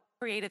how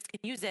creatives can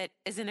use it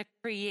is in a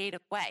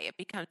creative way. It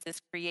becomes this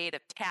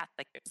creative task,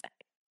 like you're saying.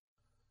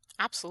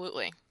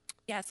 Absolutely.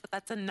 Yeah, so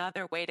that's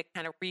another way to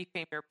kind of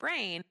reframe your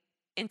brain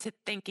into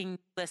thinking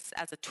lists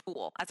as a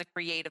tool, as a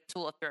creative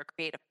tool if you're a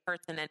creative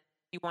person and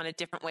you want a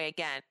different way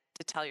again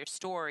to tell your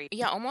story.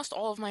 Yeah, almost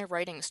all of my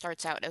writing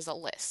starts out as a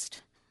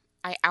list.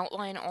 I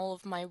outline all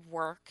of my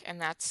work, and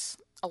that's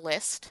a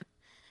list.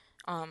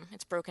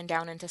 It's broken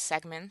down into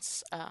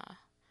segments.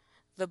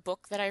 The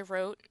book that I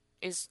wrote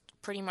is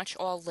pretty much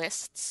all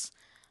lists.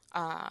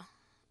 Uh,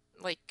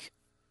 like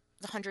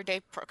the 100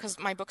 Day, because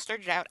my book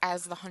started out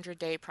as the 100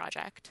 Day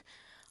Project.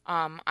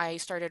 I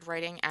started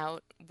writing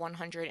out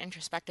 100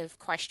 introspective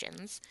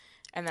questions,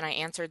 and then I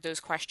answered those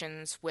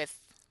questions with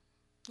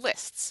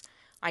lists.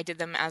 I did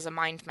them as a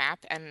mind map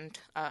and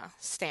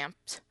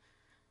stamped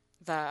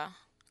the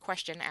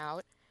question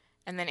out,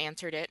 and then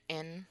answered it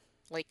in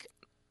like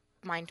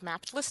mind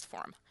mapped list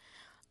form.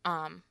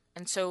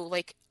 And so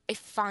like I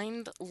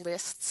find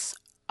lists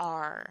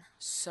are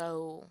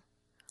so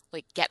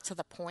like get to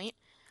the point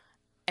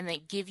and they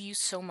give you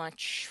so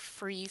much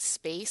free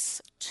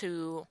space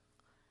to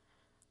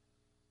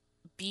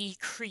be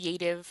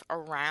creative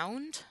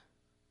around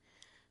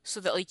so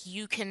that like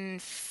you can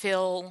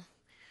fill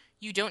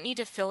You don't need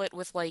to fill it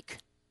with like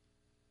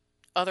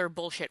other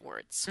bullshit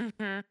words.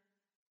 Mm-hmm.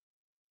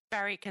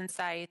 Very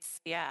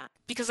concise. Yeah.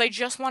 Because I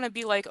just want to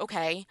be like,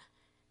 okay,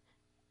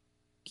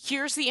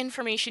 here's the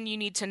information you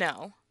need to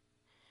know.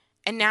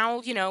 And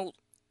now,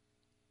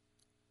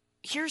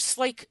 here's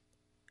like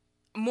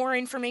more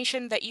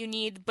information that you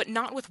need, but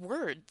not with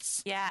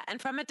words. Yeah.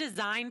 And from a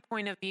design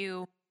point of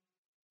view,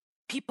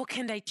 people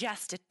can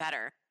digest it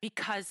better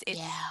because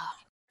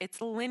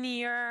it's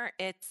linear.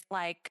 It's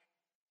like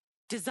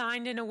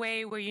designed in a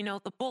way where,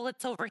 the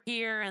bullet's over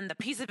here and the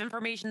piece of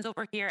information's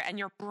over here, and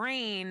your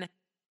brain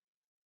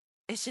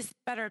is just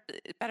better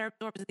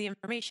absorbs the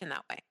information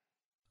that way.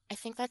 I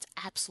think that's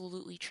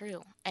absolutely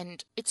true.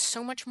 And it's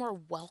so much more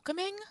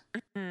welcoming.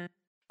 Mm-hmm.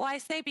 Well, I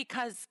say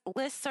because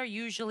lists are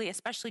usually,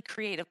 especially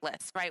creative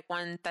lists, right?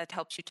 One that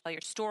helps you tell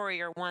your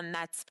story, or one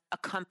that's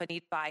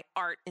accompanied by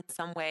art in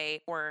some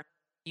way or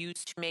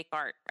used to make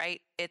art,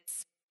 right?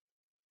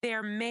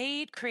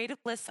 Creative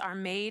lists are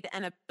made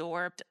and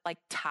absorbed like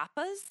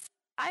tapas,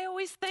 I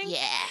always think.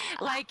 Yeah.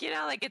 Like,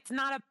 like it's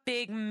not a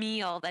big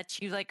meal that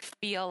you like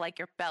feel like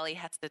your belly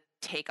has to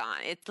take on.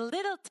 It's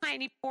little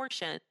tiny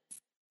portions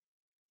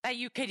that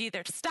you could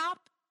either stop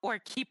or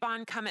keep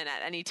on coming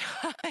at any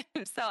time.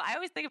 So I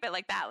always think of it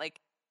like that. Like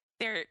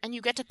and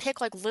you get to pick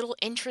like little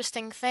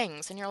interesting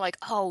things, and you're like,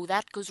 oh,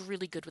 that goes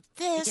really good with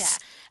this,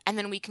 and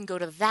then we can go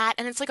to that,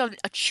 and it's like a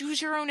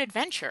choose your own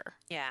adventure.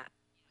 Yeah.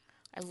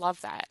 I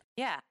love that.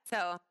 Yeah.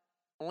 So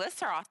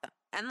lists are awesome.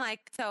 And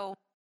so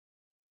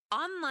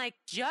unlike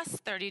just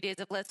 30 days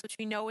of lists, which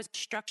we know is a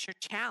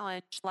structured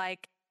challenge,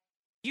 like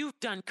you've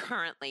done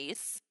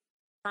currently's.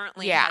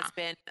 Currently has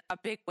been a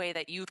big way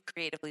that you've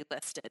creatively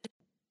listed.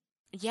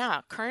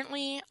 Yeah,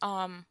 currently,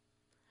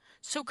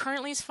 so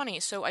currently is funny.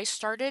 So I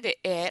started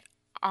it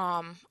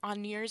on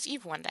New Year's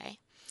Eve one day.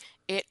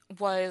 It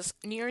was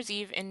New Year's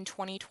Eve in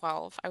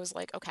 2012. I was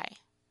like, okay,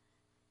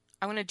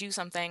 I want to do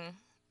something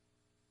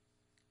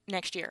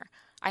next year.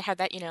 I had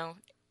that,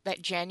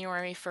 that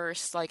January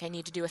 1st, like I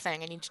need to do a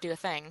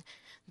thing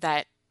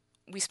that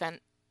we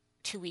spent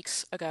 2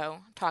 weeks ago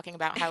talking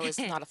about how is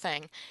not a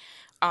thing.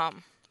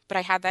 But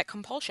I had that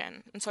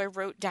compulsion. And so I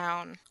wrote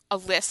down a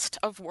list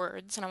of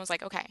words and I was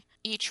like, okay,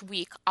 each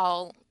week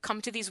I'll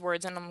come to these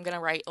words and I'm going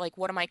to write, like,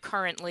 what am I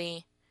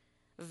currently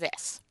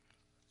this?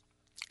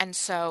 And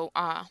so,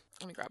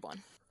 let me grab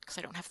one because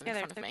I don't have them in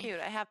front of me. Yeah, they're so cute.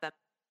 I have them.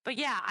 But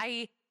yeah,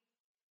 I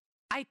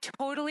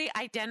totally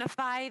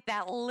identify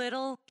that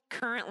little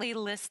currently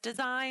list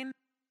design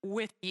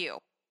with you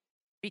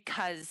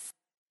because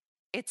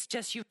it's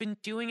just you've been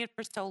doing it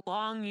for so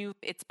long.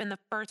 It's been the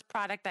first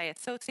product I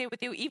associate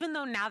with you. Even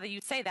though now that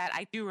you say that,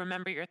 I do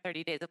remember your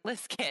 30 Days of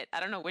List kit.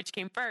 I don't know which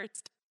came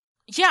first.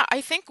 Yeah,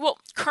 I think, well,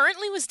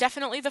 currently was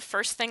definitely the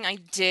first thing I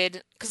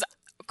did because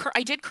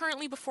I did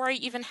currently before I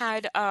even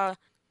had a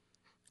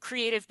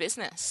creative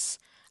business.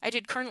 I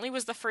did currently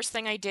was the first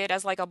thing I did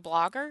as like a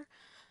blogger.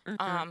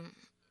 Mm-hmm.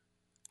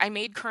 I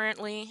made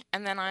currently,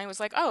 and then I was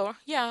like, oh,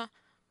 yeah,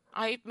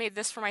 I made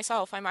this for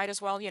myself. I might as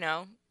well,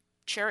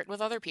 share it with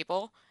other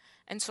people.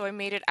 And so I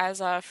made it as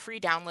a free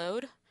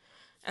download.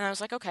 And I was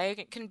like, okay,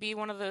 it can be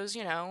one of those,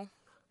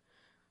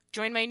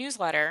 join my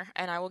newsletter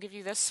and I will give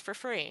you this for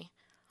free.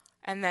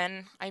 And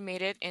then I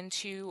made it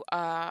into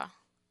a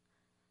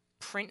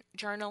print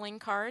journaling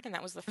card, and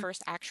that was the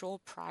first actual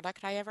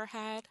product I ever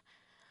had.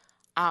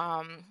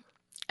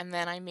 And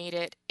then I made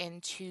it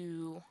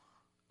into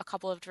a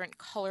couple of different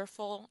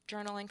colorful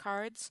journaling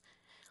cards,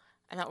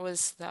 and that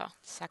was the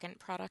second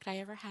product I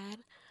ever had.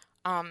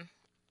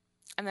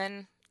 And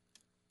then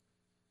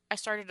I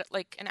started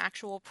like an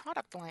actual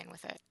product line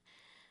with it.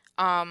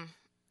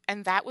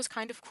 And that was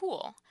kind of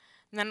cool.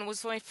 And then it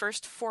was my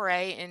first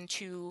foray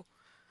into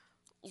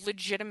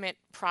legitimate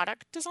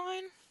product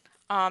design,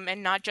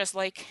 and not just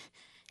like,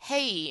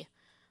 hey,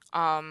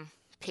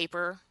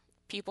 paper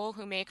people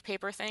who make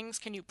paper things,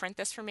 can you print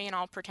this for me and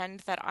I'll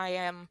pretend that I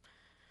am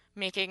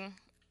making,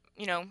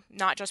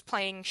 not just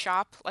playing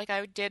shop like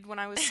I did when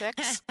I was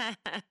 6.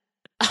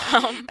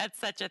 That's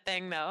such a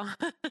thing, though.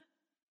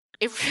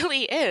 It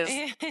really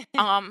is.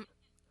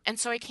 And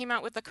so I came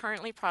out with the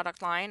currently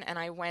product line, and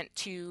I went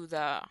to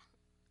the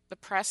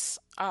press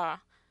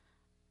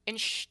in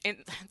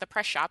the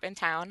press shop in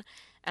town,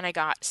 and I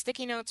got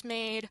sticky notes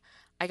made.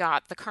 I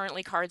got the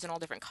currently cards in all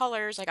different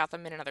colors. I got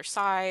them in another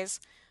size.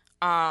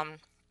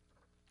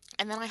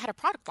 And then I had a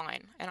product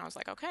line, and I was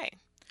like, okay,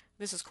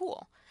 this is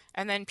cool.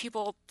 And then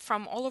people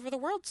from all over the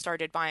world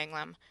started buying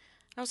them.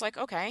 I was like,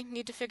 okay,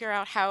 need to figure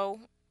out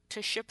how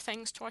to ship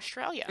things to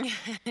Australia.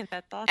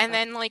 That's awesome. And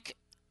then like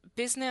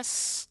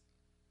business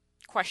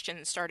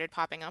questions started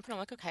popping up, and I'm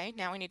like, okay,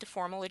 now I need to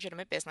form a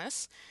legitimate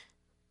business.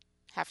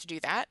 Have to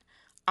do that.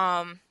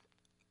 And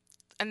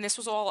this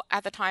was all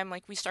at the time,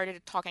 like we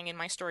started talking in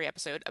my story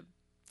episode,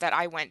 that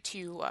I went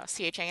to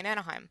CHA in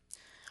Anaheim.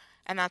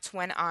 And that's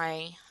when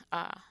I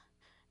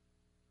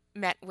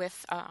met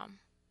with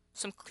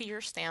some clear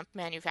stamp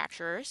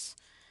manufacturers.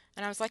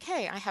 And I was like,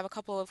 hey, I have a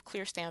couple of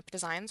clear stamp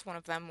designs. One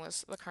of them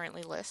was the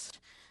currently list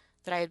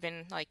that I had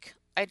been like,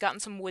 I'd gotten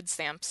some wood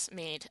stamps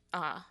made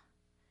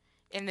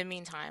in the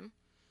meantime.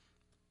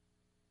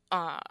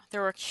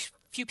 there were a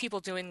few people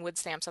doing wood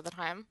stamps at the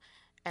time,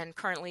 and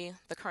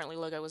the currently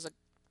logo was a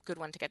good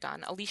one to get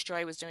done. Elise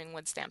Joy was doing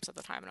wood stamps at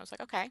the time, and I was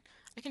like, okay,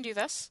 I can do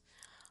this.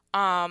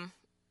 Um,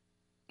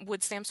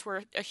 Wood stamps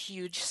were a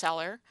huge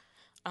seller,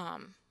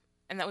 um,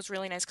 and that was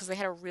really nice because they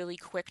had a really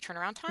quick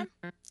turnaround time.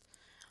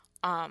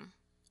 Mm-hmm. Um,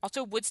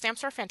 Also, wood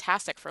stamps are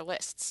fantastic for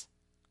lists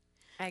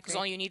I because agree.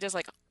 all you need is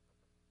like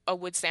a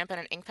wood stamp and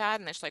an ink pad,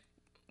 and it's like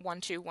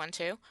 1 2 1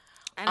 2.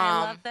 And I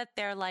love Um, that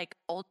they're like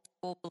old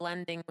school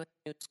blending with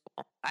new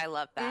school. I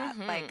love that.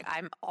 Like, hmm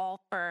I'm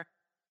all for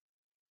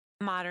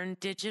modern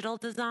digital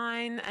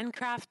design and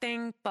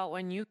crafting, but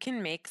when you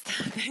can make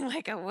something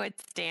like a wood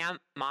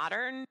stamp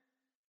modern,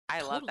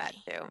 I love that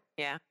Totally. too.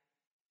 Yeah.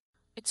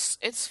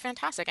 It's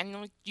fantastic,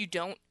 and you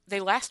don't they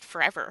last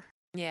forever,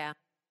 Yeah.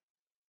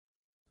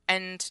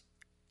 and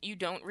you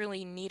don't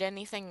really need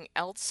anything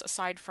else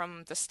aside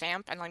from the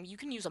stamp, and like you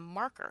can use a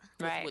marker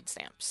with Right. wood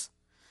stamps.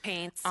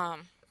 Paints.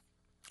 Um,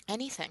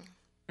 Anything,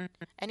 Mhm.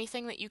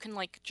 anything that you can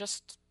like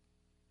just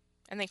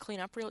and they clean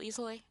up real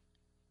easily,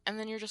 and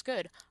then you're just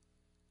good.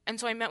 And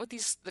so I met with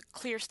the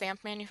clear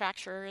stamp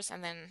manufacturers,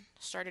 and then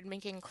started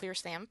making clear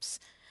stamps.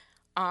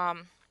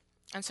 Um,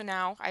 and so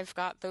now I've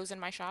got those in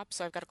my shop.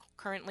 So I've got a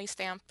currently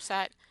stamp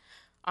set,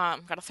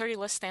 got a 30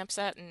 list stamp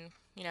set, and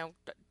a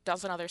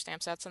dozen other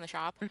stamp sets in the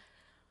shop. Mm.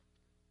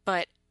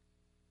 But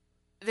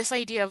this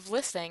idea of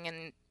listing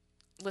and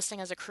listing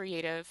as a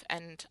creative,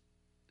 and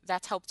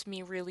that's helped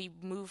me really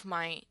move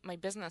my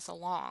business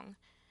along.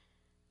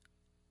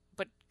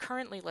 But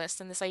currently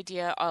list and this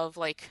idea of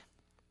like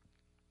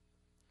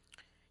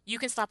you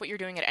can stop what you're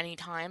doing at any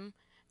time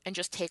and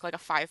just take like a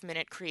 5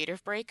 minute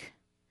creative break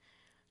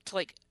to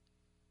like,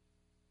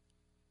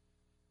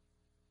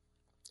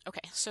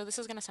 okay, so this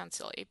is gonna sound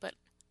silly, but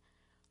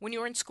when you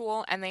were in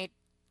school and they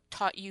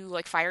taught you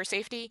like fire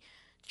safety,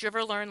 did you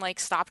ever learn like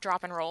stop,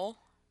 drop, and roll?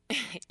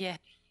 Yeah.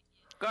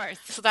 Of course.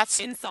 So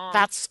In song.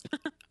 that's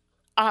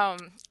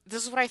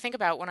this is what I think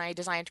about when I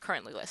designed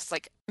currently lists.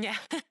 Like, Yeah.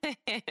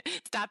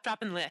 Stop,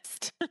 drop, and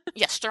list.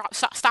 yes,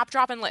 stop,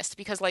 drop, and list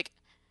because like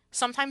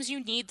sometimes you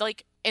need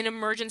like an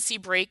emergency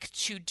break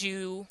to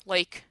do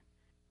like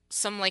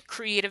some like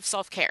creative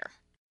self-care.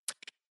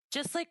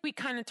 Just like we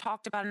kind of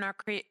talked about in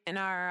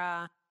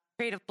our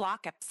creative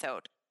block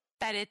episode,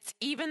 that it's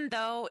even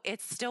though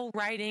it's still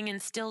writing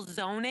and still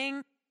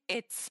zoning,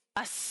 it's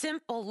a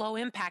simple low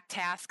impact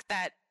task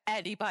that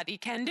anybody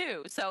can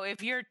do. So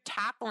if you're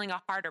tackling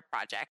a harder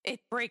project, it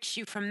breaks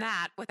you from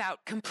that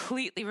without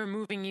completely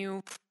removing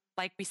you,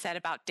 like we said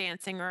about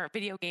dancing or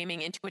video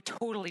gaming, into a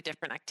totally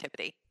different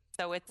activity.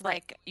 So it's Right.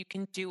 like you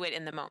can do it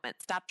in the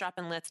moment. Stop, drop,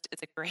 and list is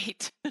a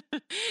great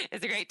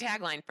is a great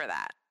tagline for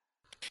that.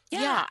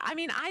 Yeah, Yeah. I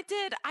mean,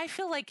 I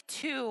feel like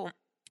too,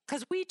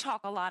 because we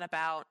talk a lot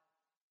about,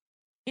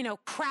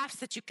 crafts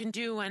that you can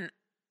do, and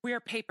we're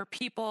paper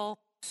people,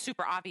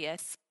 super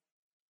obvious.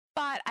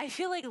 But I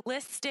feel like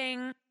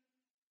listing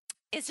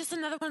is just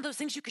another one of those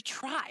things you could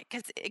try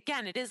because,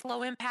 again, it is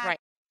low impact. Right.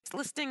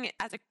 Listing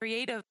as a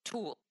creative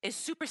tool is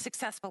super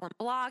successful in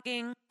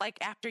blogging. Like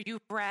after you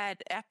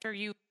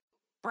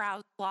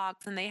browse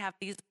blogs and they have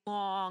these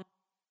long,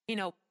 you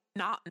know,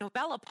 not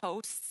novella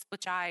posts,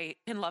 which I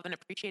can love and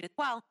appreciate as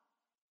well.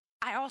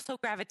 I also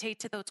gravitate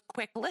to those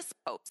quick list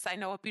posts. I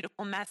know A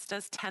Beautiful Mess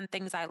does 10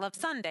 things I love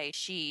Sunday.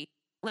 She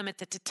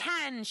limits it to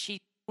 10.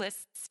 She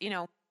lists,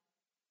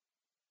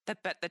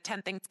 the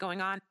 10 things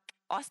going on.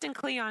 Austin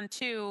Kleon,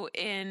 too,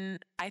 in,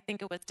 I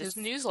think it was His just,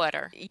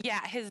 newsletter.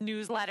 yeah, his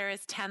newsletter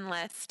is 10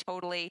 lists,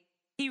 totally.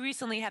 He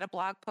recently had a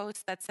blog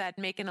post that said,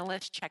 making a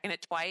list, checking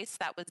it twice.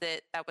 That was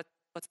it. That was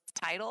his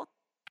title.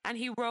 And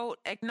he wrote,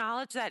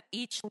 acknowledge that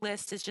each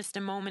list is just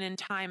a moment in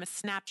time, a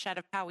snapshot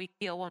of how we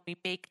feel when we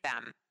make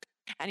them.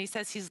 And he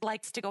says he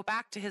likes to go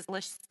back to his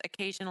lists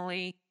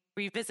occasionally,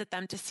 revisit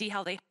them to see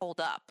how they hold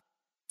up.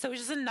 So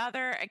it's just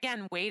another,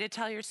 again, way to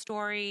tell your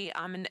story.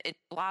 And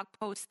blog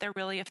posts, they're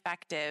really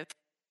effective.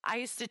 I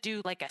used to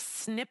do like a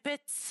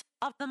snippets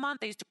of the month.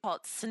 I used to call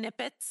it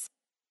snippets.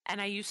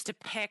 And I used to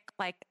pick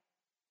like,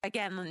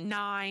 again,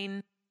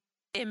 9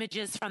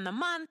 images from the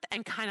month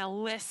and kind of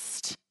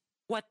list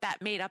what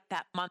that made up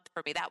that month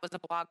for me. That was a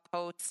blog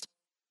post.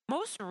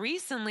 Most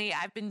recently,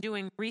 I've been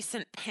doing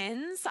recent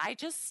pins. I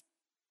just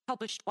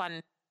published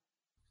one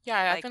Yeah,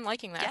 I've like been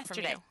liking that from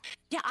yesterday. you.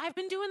 Yeah, I've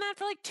been doing that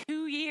for like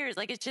 2 years.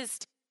 Like it's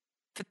just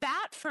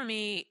that for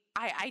me.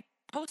 I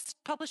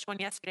published one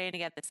yesterday, and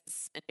again, this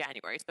is in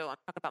January, so I'm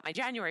talking about my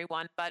January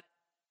one. But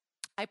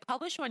I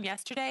published one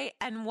yesterday,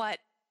 and what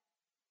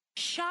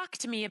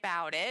shocked me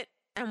about it,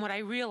 and what I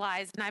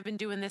realized, and I've been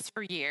doing this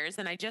for years,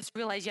 and I just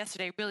realized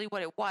yesterday really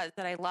what it was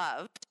that I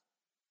loved.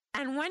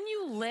 And when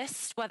you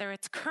list, whether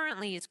it's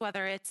currently's,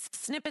 whether it's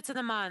snippets of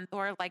the month,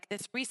 or like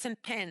this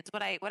recent pins,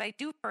 what I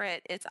do for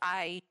it is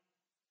I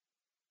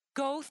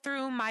go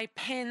through my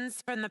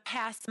pins from the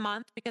past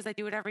month because I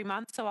do it every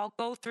month. So I'll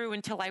go through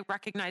until I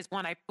recognize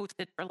one I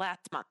posted for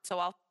last month. So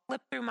I'll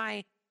flip through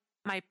my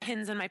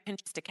pins in my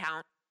Pinterest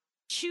account,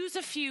 choose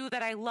a few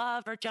that I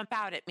love or jump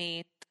out at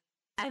me,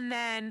 and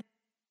then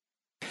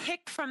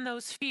pick from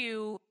those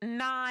few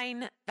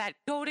 9 that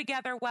go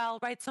together well,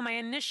 right? So my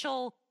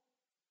initial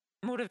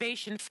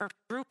motivation for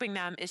grouping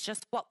them is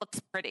just what looks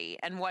pretty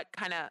and what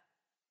kind of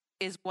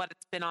is what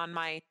it's been on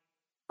my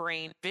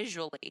brain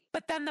visually.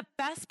 But then the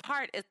best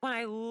part is when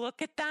I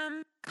look at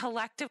them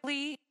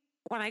collectively,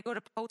 when I go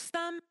to post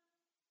them,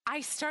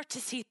 I start to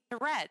see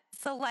threads.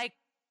 So like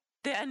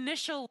the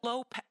initial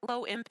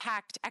low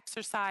impact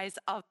exercise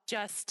of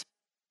just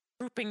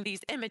grouping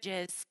these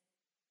images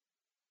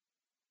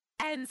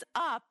ends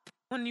up,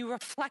 when you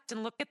reflect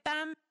and look at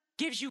them,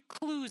 gives you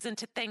clues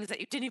into things that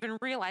you didn't even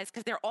realize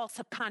because they're all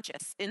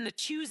subconscious. In the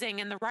choosing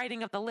and the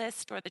writing of the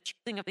list or the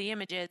choosing of the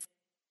images,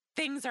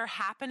 things are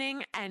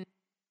happening and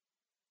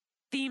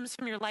themes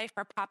from your life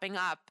are popping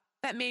up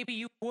that maybe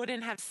you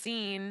wouldn't have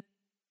seen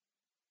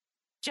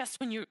just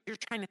when you're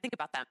trying to think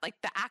about them. Like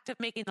the act of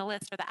making the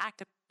list or the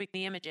act of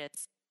making the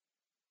images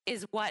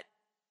is what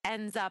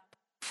ends up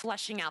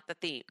fleshing out the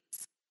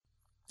themes.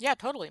 Yeah,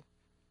 totally.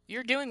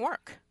 You're doing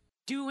work.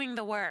 Doing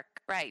the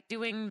work, right?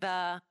 Doing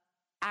the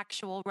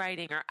actual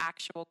writing or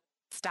actual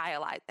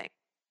stylizing.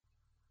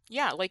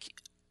 Yeah, like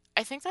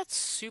I think that's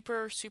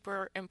super,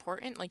 super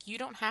important. Like you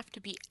don't have to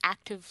be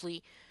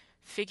actively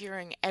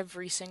figuring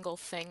every single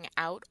thing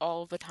out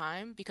all the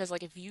time because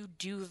like if you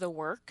do the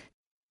work,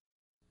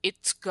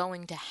 it's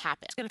going to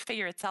happen. It's going to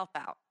figure itself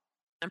out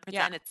and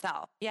present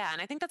itself. Yeah,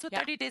 and I think that's what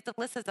 30 Days of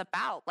Lists is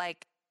about.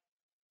 Like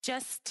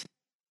just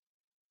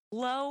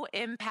low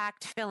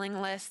impact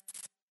filling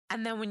lists.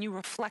 And then when you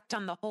reflect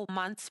on the whole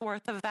month's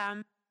worth of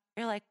them,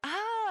 you're like,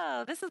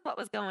 oh, this is what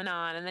was going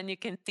on. And then you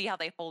can see how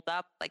they hold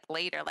up like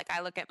later. Like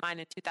I look at mine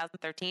in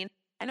 2013.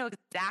 I know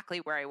exactly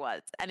where I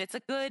was. And it's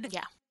a good,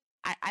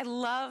 I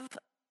love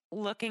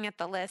looking at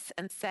the list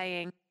and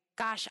saying,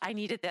 gosh, I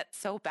needed that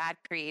so bad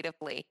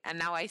creatively. And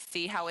now I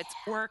see how it's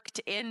worked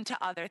into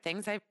other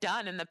things I've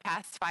done in the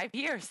past 5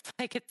 years.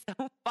 Like it's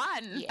so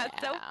fun. Yeah.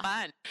 That's so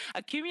fun.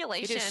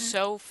 Accumulation. It is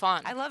so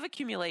fun. I love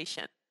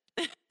accumulation.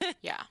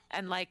 Yeah.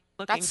 And like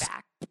looking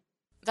back.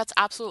 That's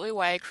absolutely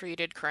why I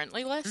created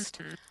Currently List.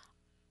 Mm-hmm.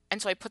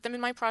 And so I put them in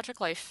my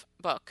Project Life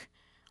book.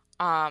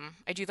 I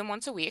do them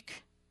once a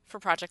week for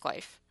Project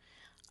Life.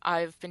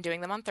 I've been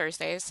doing them on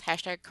Thursdays,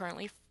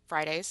 #currently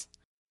Fridays.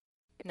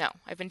 No,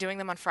 I've been doing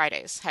them on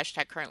Fridays,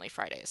 #currently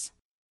Fridays.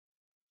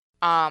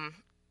 You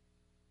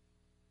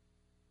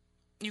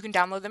can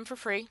download them for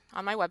free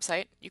on my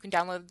website. You can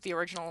download the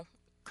original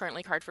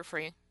Currently card for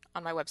free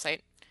on my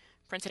website.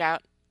 Print it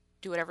out.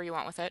 Do whatever you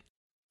want with it.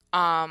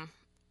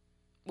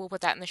 We'll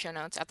put that in the show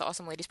notes at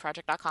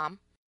theawesomeladiesproject.com.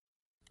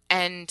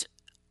 And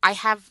I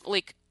have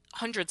like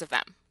hundreds of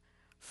them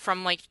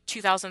from like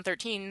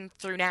 2013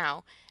 through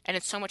now. And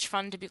it's so much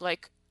fun to be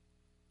like,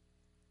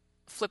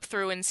 flip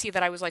through and see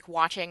that I was like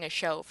watching a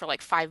show for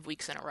like 5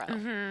 weeks in a row.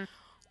 Mm-hmm.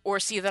 Or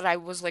see that I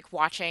was like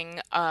watching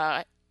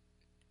a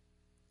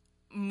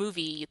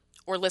movie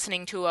or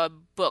listening to a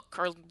book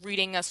or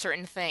reading a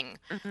certain thing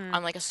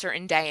on like a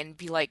certain day and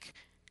be like,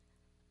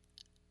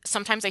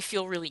 sometimes I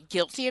feel really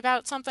guilty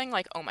about something,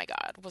 like, oh my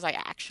God, was I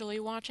actually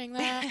watching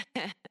that?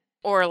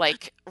 Or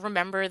like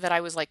remember that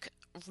I was like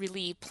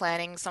really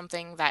planning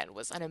something that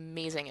was an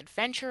amazing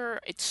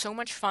adventure. It's so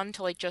much fun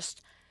to like just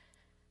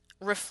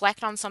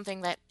reflect on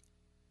something that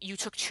you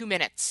took 2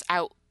 minutes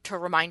out to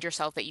remind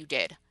yourself that you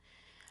did.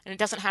 And it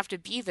doesn't have to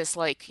be this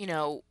like, you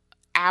know,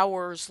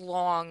 hours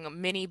long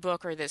mini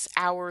book or this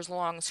hours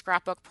long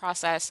scrapbook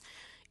process.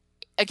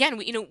 Again,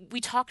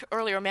 we talked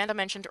earlier, Amanda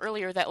mentioned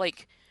earlier that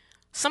like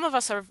some of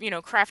us are, you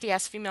know, crafty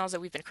ass females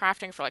that we've been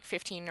crafting for like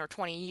 15 or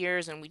 20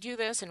 years and we do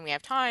this and we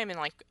have time and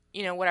like,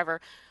 you know,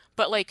 whatever.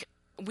 But like,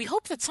 we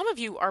hope that some of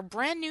you are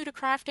brand new to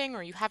crafting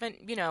or you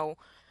haven't, you know,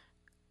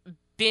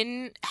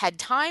 had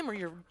time or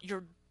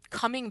you're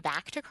coming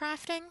back to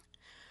crafting.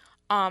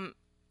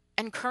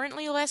 And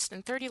Currently List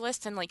and 30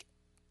 List and like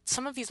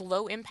some of these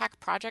low impact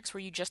projects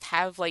where you just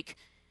have like,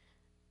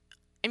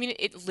 I mean,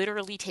 it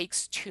literally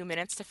takes 2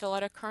 minutes to fill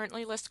out a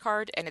Currently List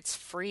card and it's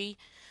free.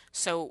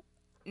 So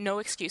no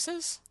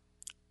excuses.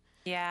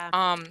 Yeah.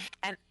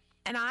 And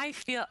I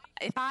feel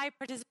if I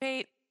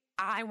participate,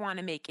 I want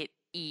to make it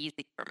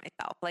easy for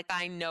myself. Like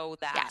I know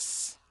that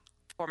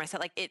for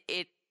myself. Like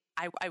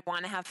I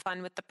want to have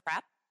fun with the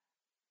prep,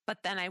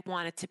 but then I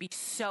want it to be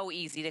so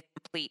easy to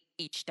complete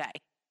each day.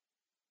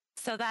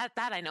 So that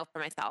I know for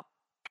myself.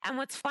 And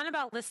what's fun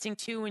about listing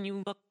too, when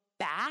you look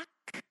back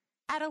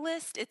at a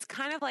list, it's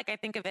kind of like, I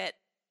think of it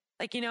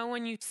like, you know,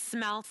 when you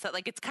smell, so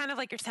like, it's kind of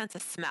like your sense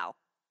of smell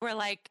where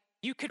like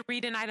you could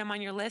read an item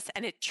on your list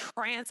and it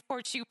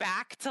transports you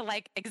back to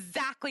like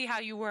exactly how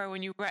you were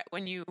when you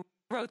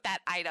wrote that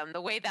item,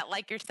 the way that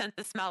like your sense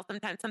of smell,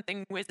 sometimes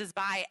something whizzes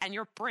by and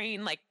your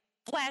brain like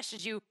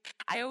flashes you.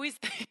 I always,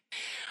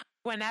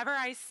 whenever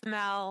I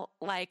smell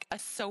like a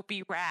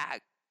soapy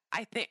rag,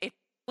 I think it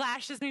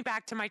flashes me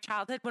back to my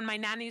childhood when my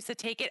nana used to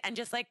take it and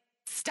just like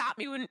stop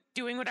me when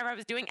doing whatever I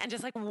was doing and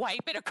just like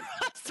wipe it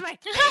across my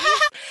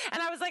face.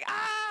 And I was like,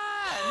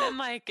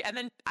 and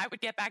then I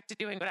would get back to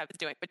doing what I was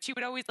doing. But she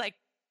would always like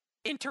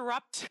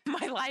interrupt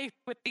my life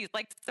with these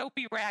like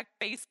soapy rag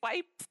face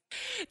wipes.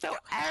 So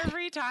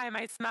every time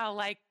I smell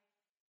like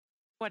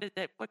what is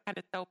it? What kind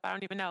of soap? I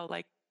don't even know.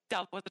 Like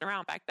Dove wasn't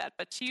around back then,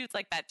 but she used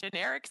like that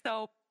generic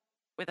soap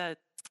with a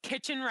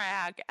kitchen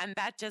rag, and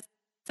that just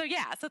so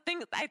yeah. So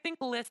things I think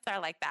lists are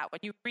like that. When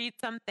you read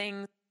some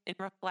things in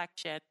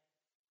reflection.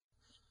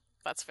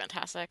 That's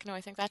fantastic. No,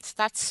 I think that's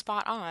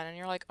spot on. And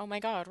you're like, oh my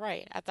God,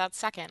 right. At that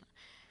second,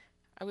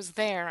 I was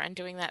there and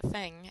doing that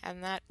thing,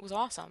 and that was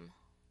awesome.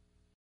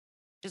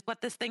 Just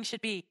what this thing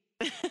should be.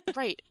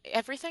 Right.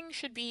 Everything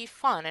should be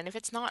fun, and if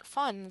it's not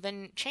fun,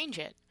 then change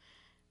it.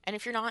 And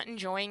if you're not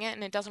enjoying it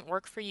and it doesn't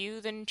work for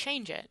you, then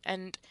change it.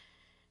 And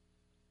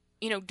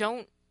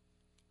don't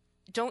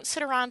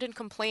sit around and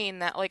complain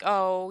that like,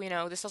 oh,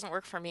 this doesn't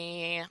work for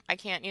me. I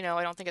can't,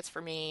 I don't think it's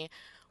for me.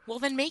 Well,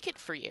 then make it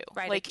for you.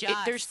 Right, Like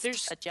adjust,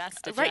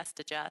 right.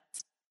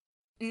 adjust.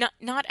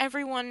 Not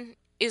everyone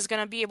is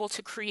going to be able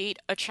to create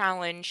a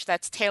challenge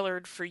that's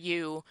tailored for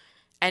you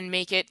and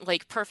make it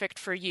like perfect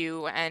for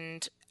you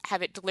and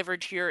have it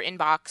delivered to your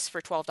inbox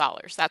for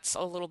 $12. That's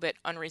a little bit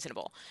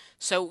unreasonable.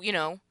 So,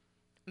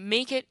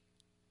 make it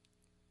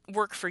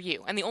work for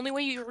you. And the only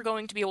way you're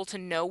going to be able to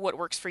know what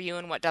works for you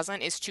and what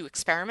doesn't is to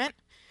experiment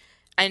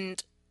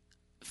and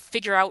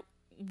figure out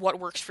what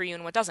works for you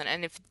and what doesn't.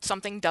 And if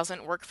something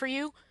doesn't work for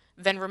you,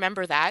 then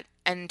remember that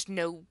and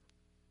know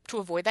to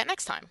avoid that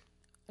next time.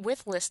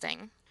 With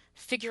listing,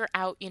 figure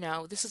out,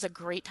 this is a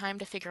great time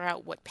to figure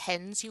out what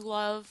pens you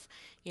love,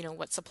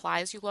 what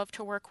supplies you love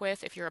to work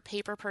with. If you're a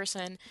paper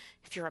person,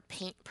 if you're a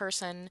paint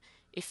person,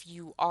 if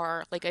you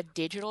are like a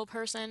digital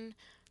person,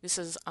 this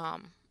is a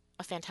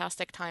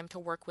fantastic time to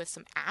work with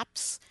some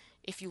apps.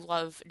 If you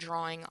love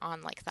drawing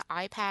on like the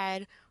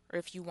iPad, or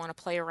if you want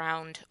to play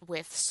around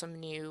with some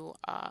new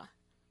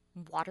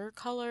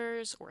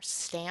watercolors or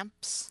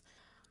stamps,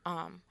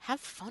 have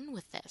fun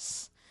with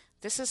this.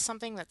 This is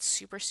something that's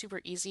super,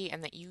 super easy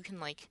and that you can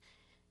like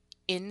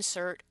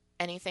insert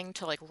anything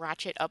to like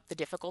ratchet up the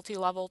difficulty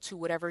level to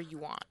whatever you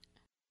want.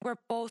 We're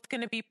both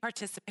going to be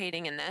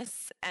participating in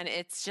this, and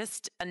it's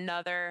just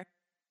another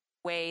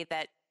way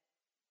that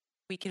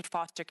we can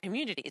foster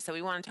community. So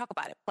we want to talk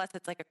about it. Plus,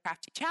 it's like a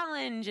crafty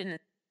challenge, and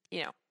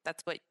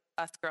that's what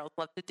us girls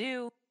love to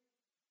do.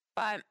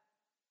 But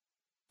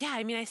yeah,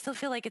 I mean, I still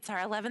feel like it's our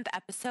 11th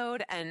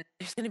episode, and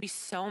there's going to be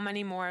so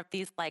many more of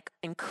these like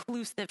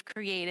inclusive,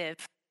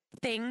 creative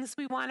things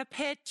we want to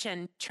pitch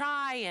and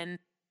try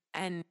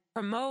and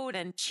promote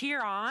and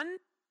cheer on.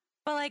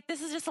 But like,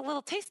 this is just a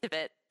little taste of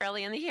it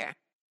early in the year.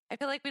 I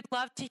feel like we'd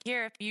love to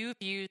hear if you've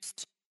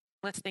used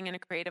listing in a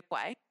creative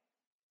way,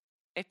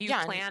 if you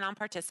plan on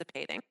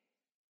participating.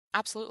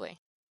 Absolutely.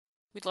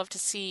 We'd love to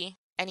see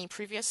any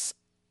previous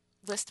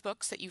list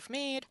books that you've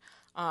made.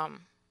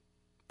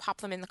 Pop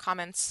them in the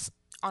comments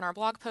on our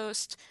blog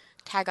post.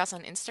 Tag us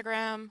on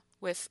Instagram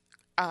with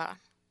hashtag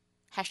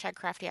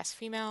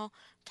CraftyAssFemale.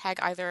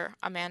 Tag either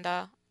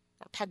Amanda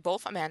or tag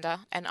both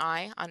Amanda and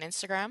I on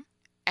Instagram.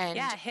 And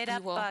hit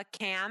up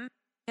Cam,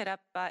 hit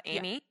up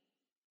Amy. Yeah.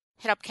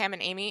 Hit up Cam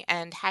and Amy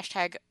and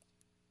hashtag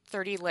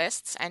 30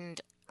 lists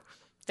and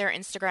their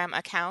Instagram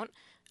account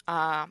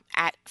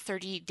at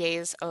 30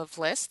 days of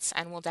lists,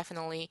 and we'll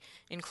definitely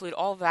include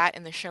all of that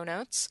in the show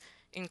notes,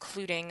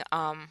 including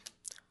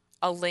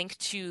a link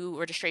to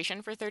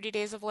registration for 30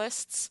 days of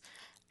lists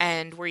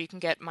and where you can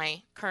get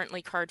my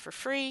currently card for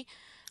free,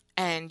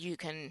 and you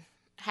can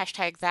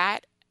hashtag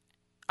that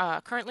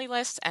currently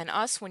list and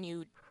us when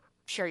you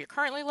share your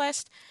currently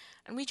list.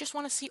 And we just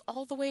want to see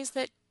all the ways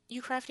that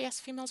you crafty ass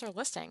females are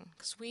listing,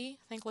 because we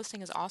think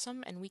listing is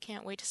awesome and we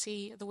can't wait to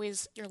see the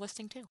ways you're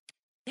listing too.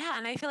 Yeah,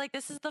 and I feel like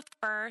this is the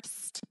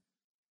first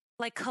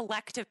like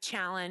collective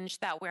challenge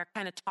that we're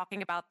kind of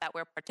talking about, that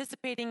we're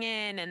participating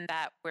in, and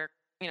that we're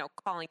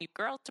calling you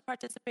girls to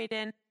participate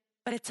in,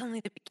 but it's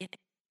only the beginning.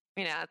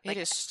 It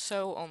is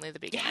so only the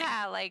beginning.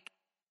 Yeah, like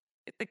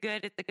it's a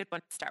good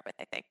one to start with,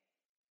 I think.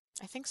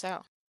 I think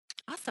so.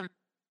 Awesome.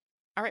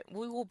 All right,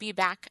 we will be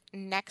back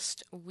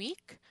next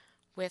week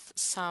with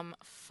some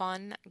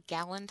fun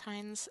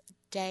Galentine's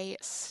Day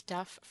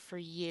stuff for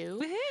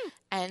you. Woohoo!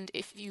 And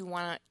if you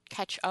want to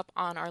catch up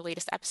on our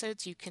latest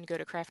episodes, you can go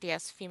to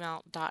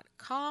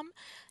CraftyAssFemale.com.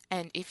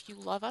 And if you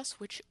love us,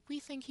 which we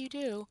think you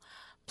do,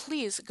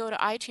 please go to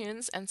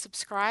iTunes and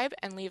subscribe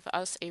and leave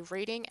us a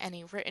rating and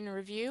a written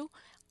review.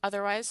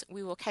 Otherwise,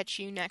 we will catch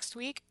you next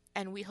week,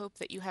 and we hope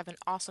that you have an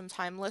awesome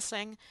time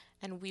listening,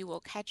 and we will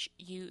catch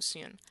you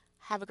soon.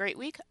 Have a great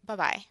week.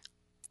 Bye-bye.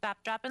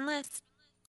 Stop, drop, and list.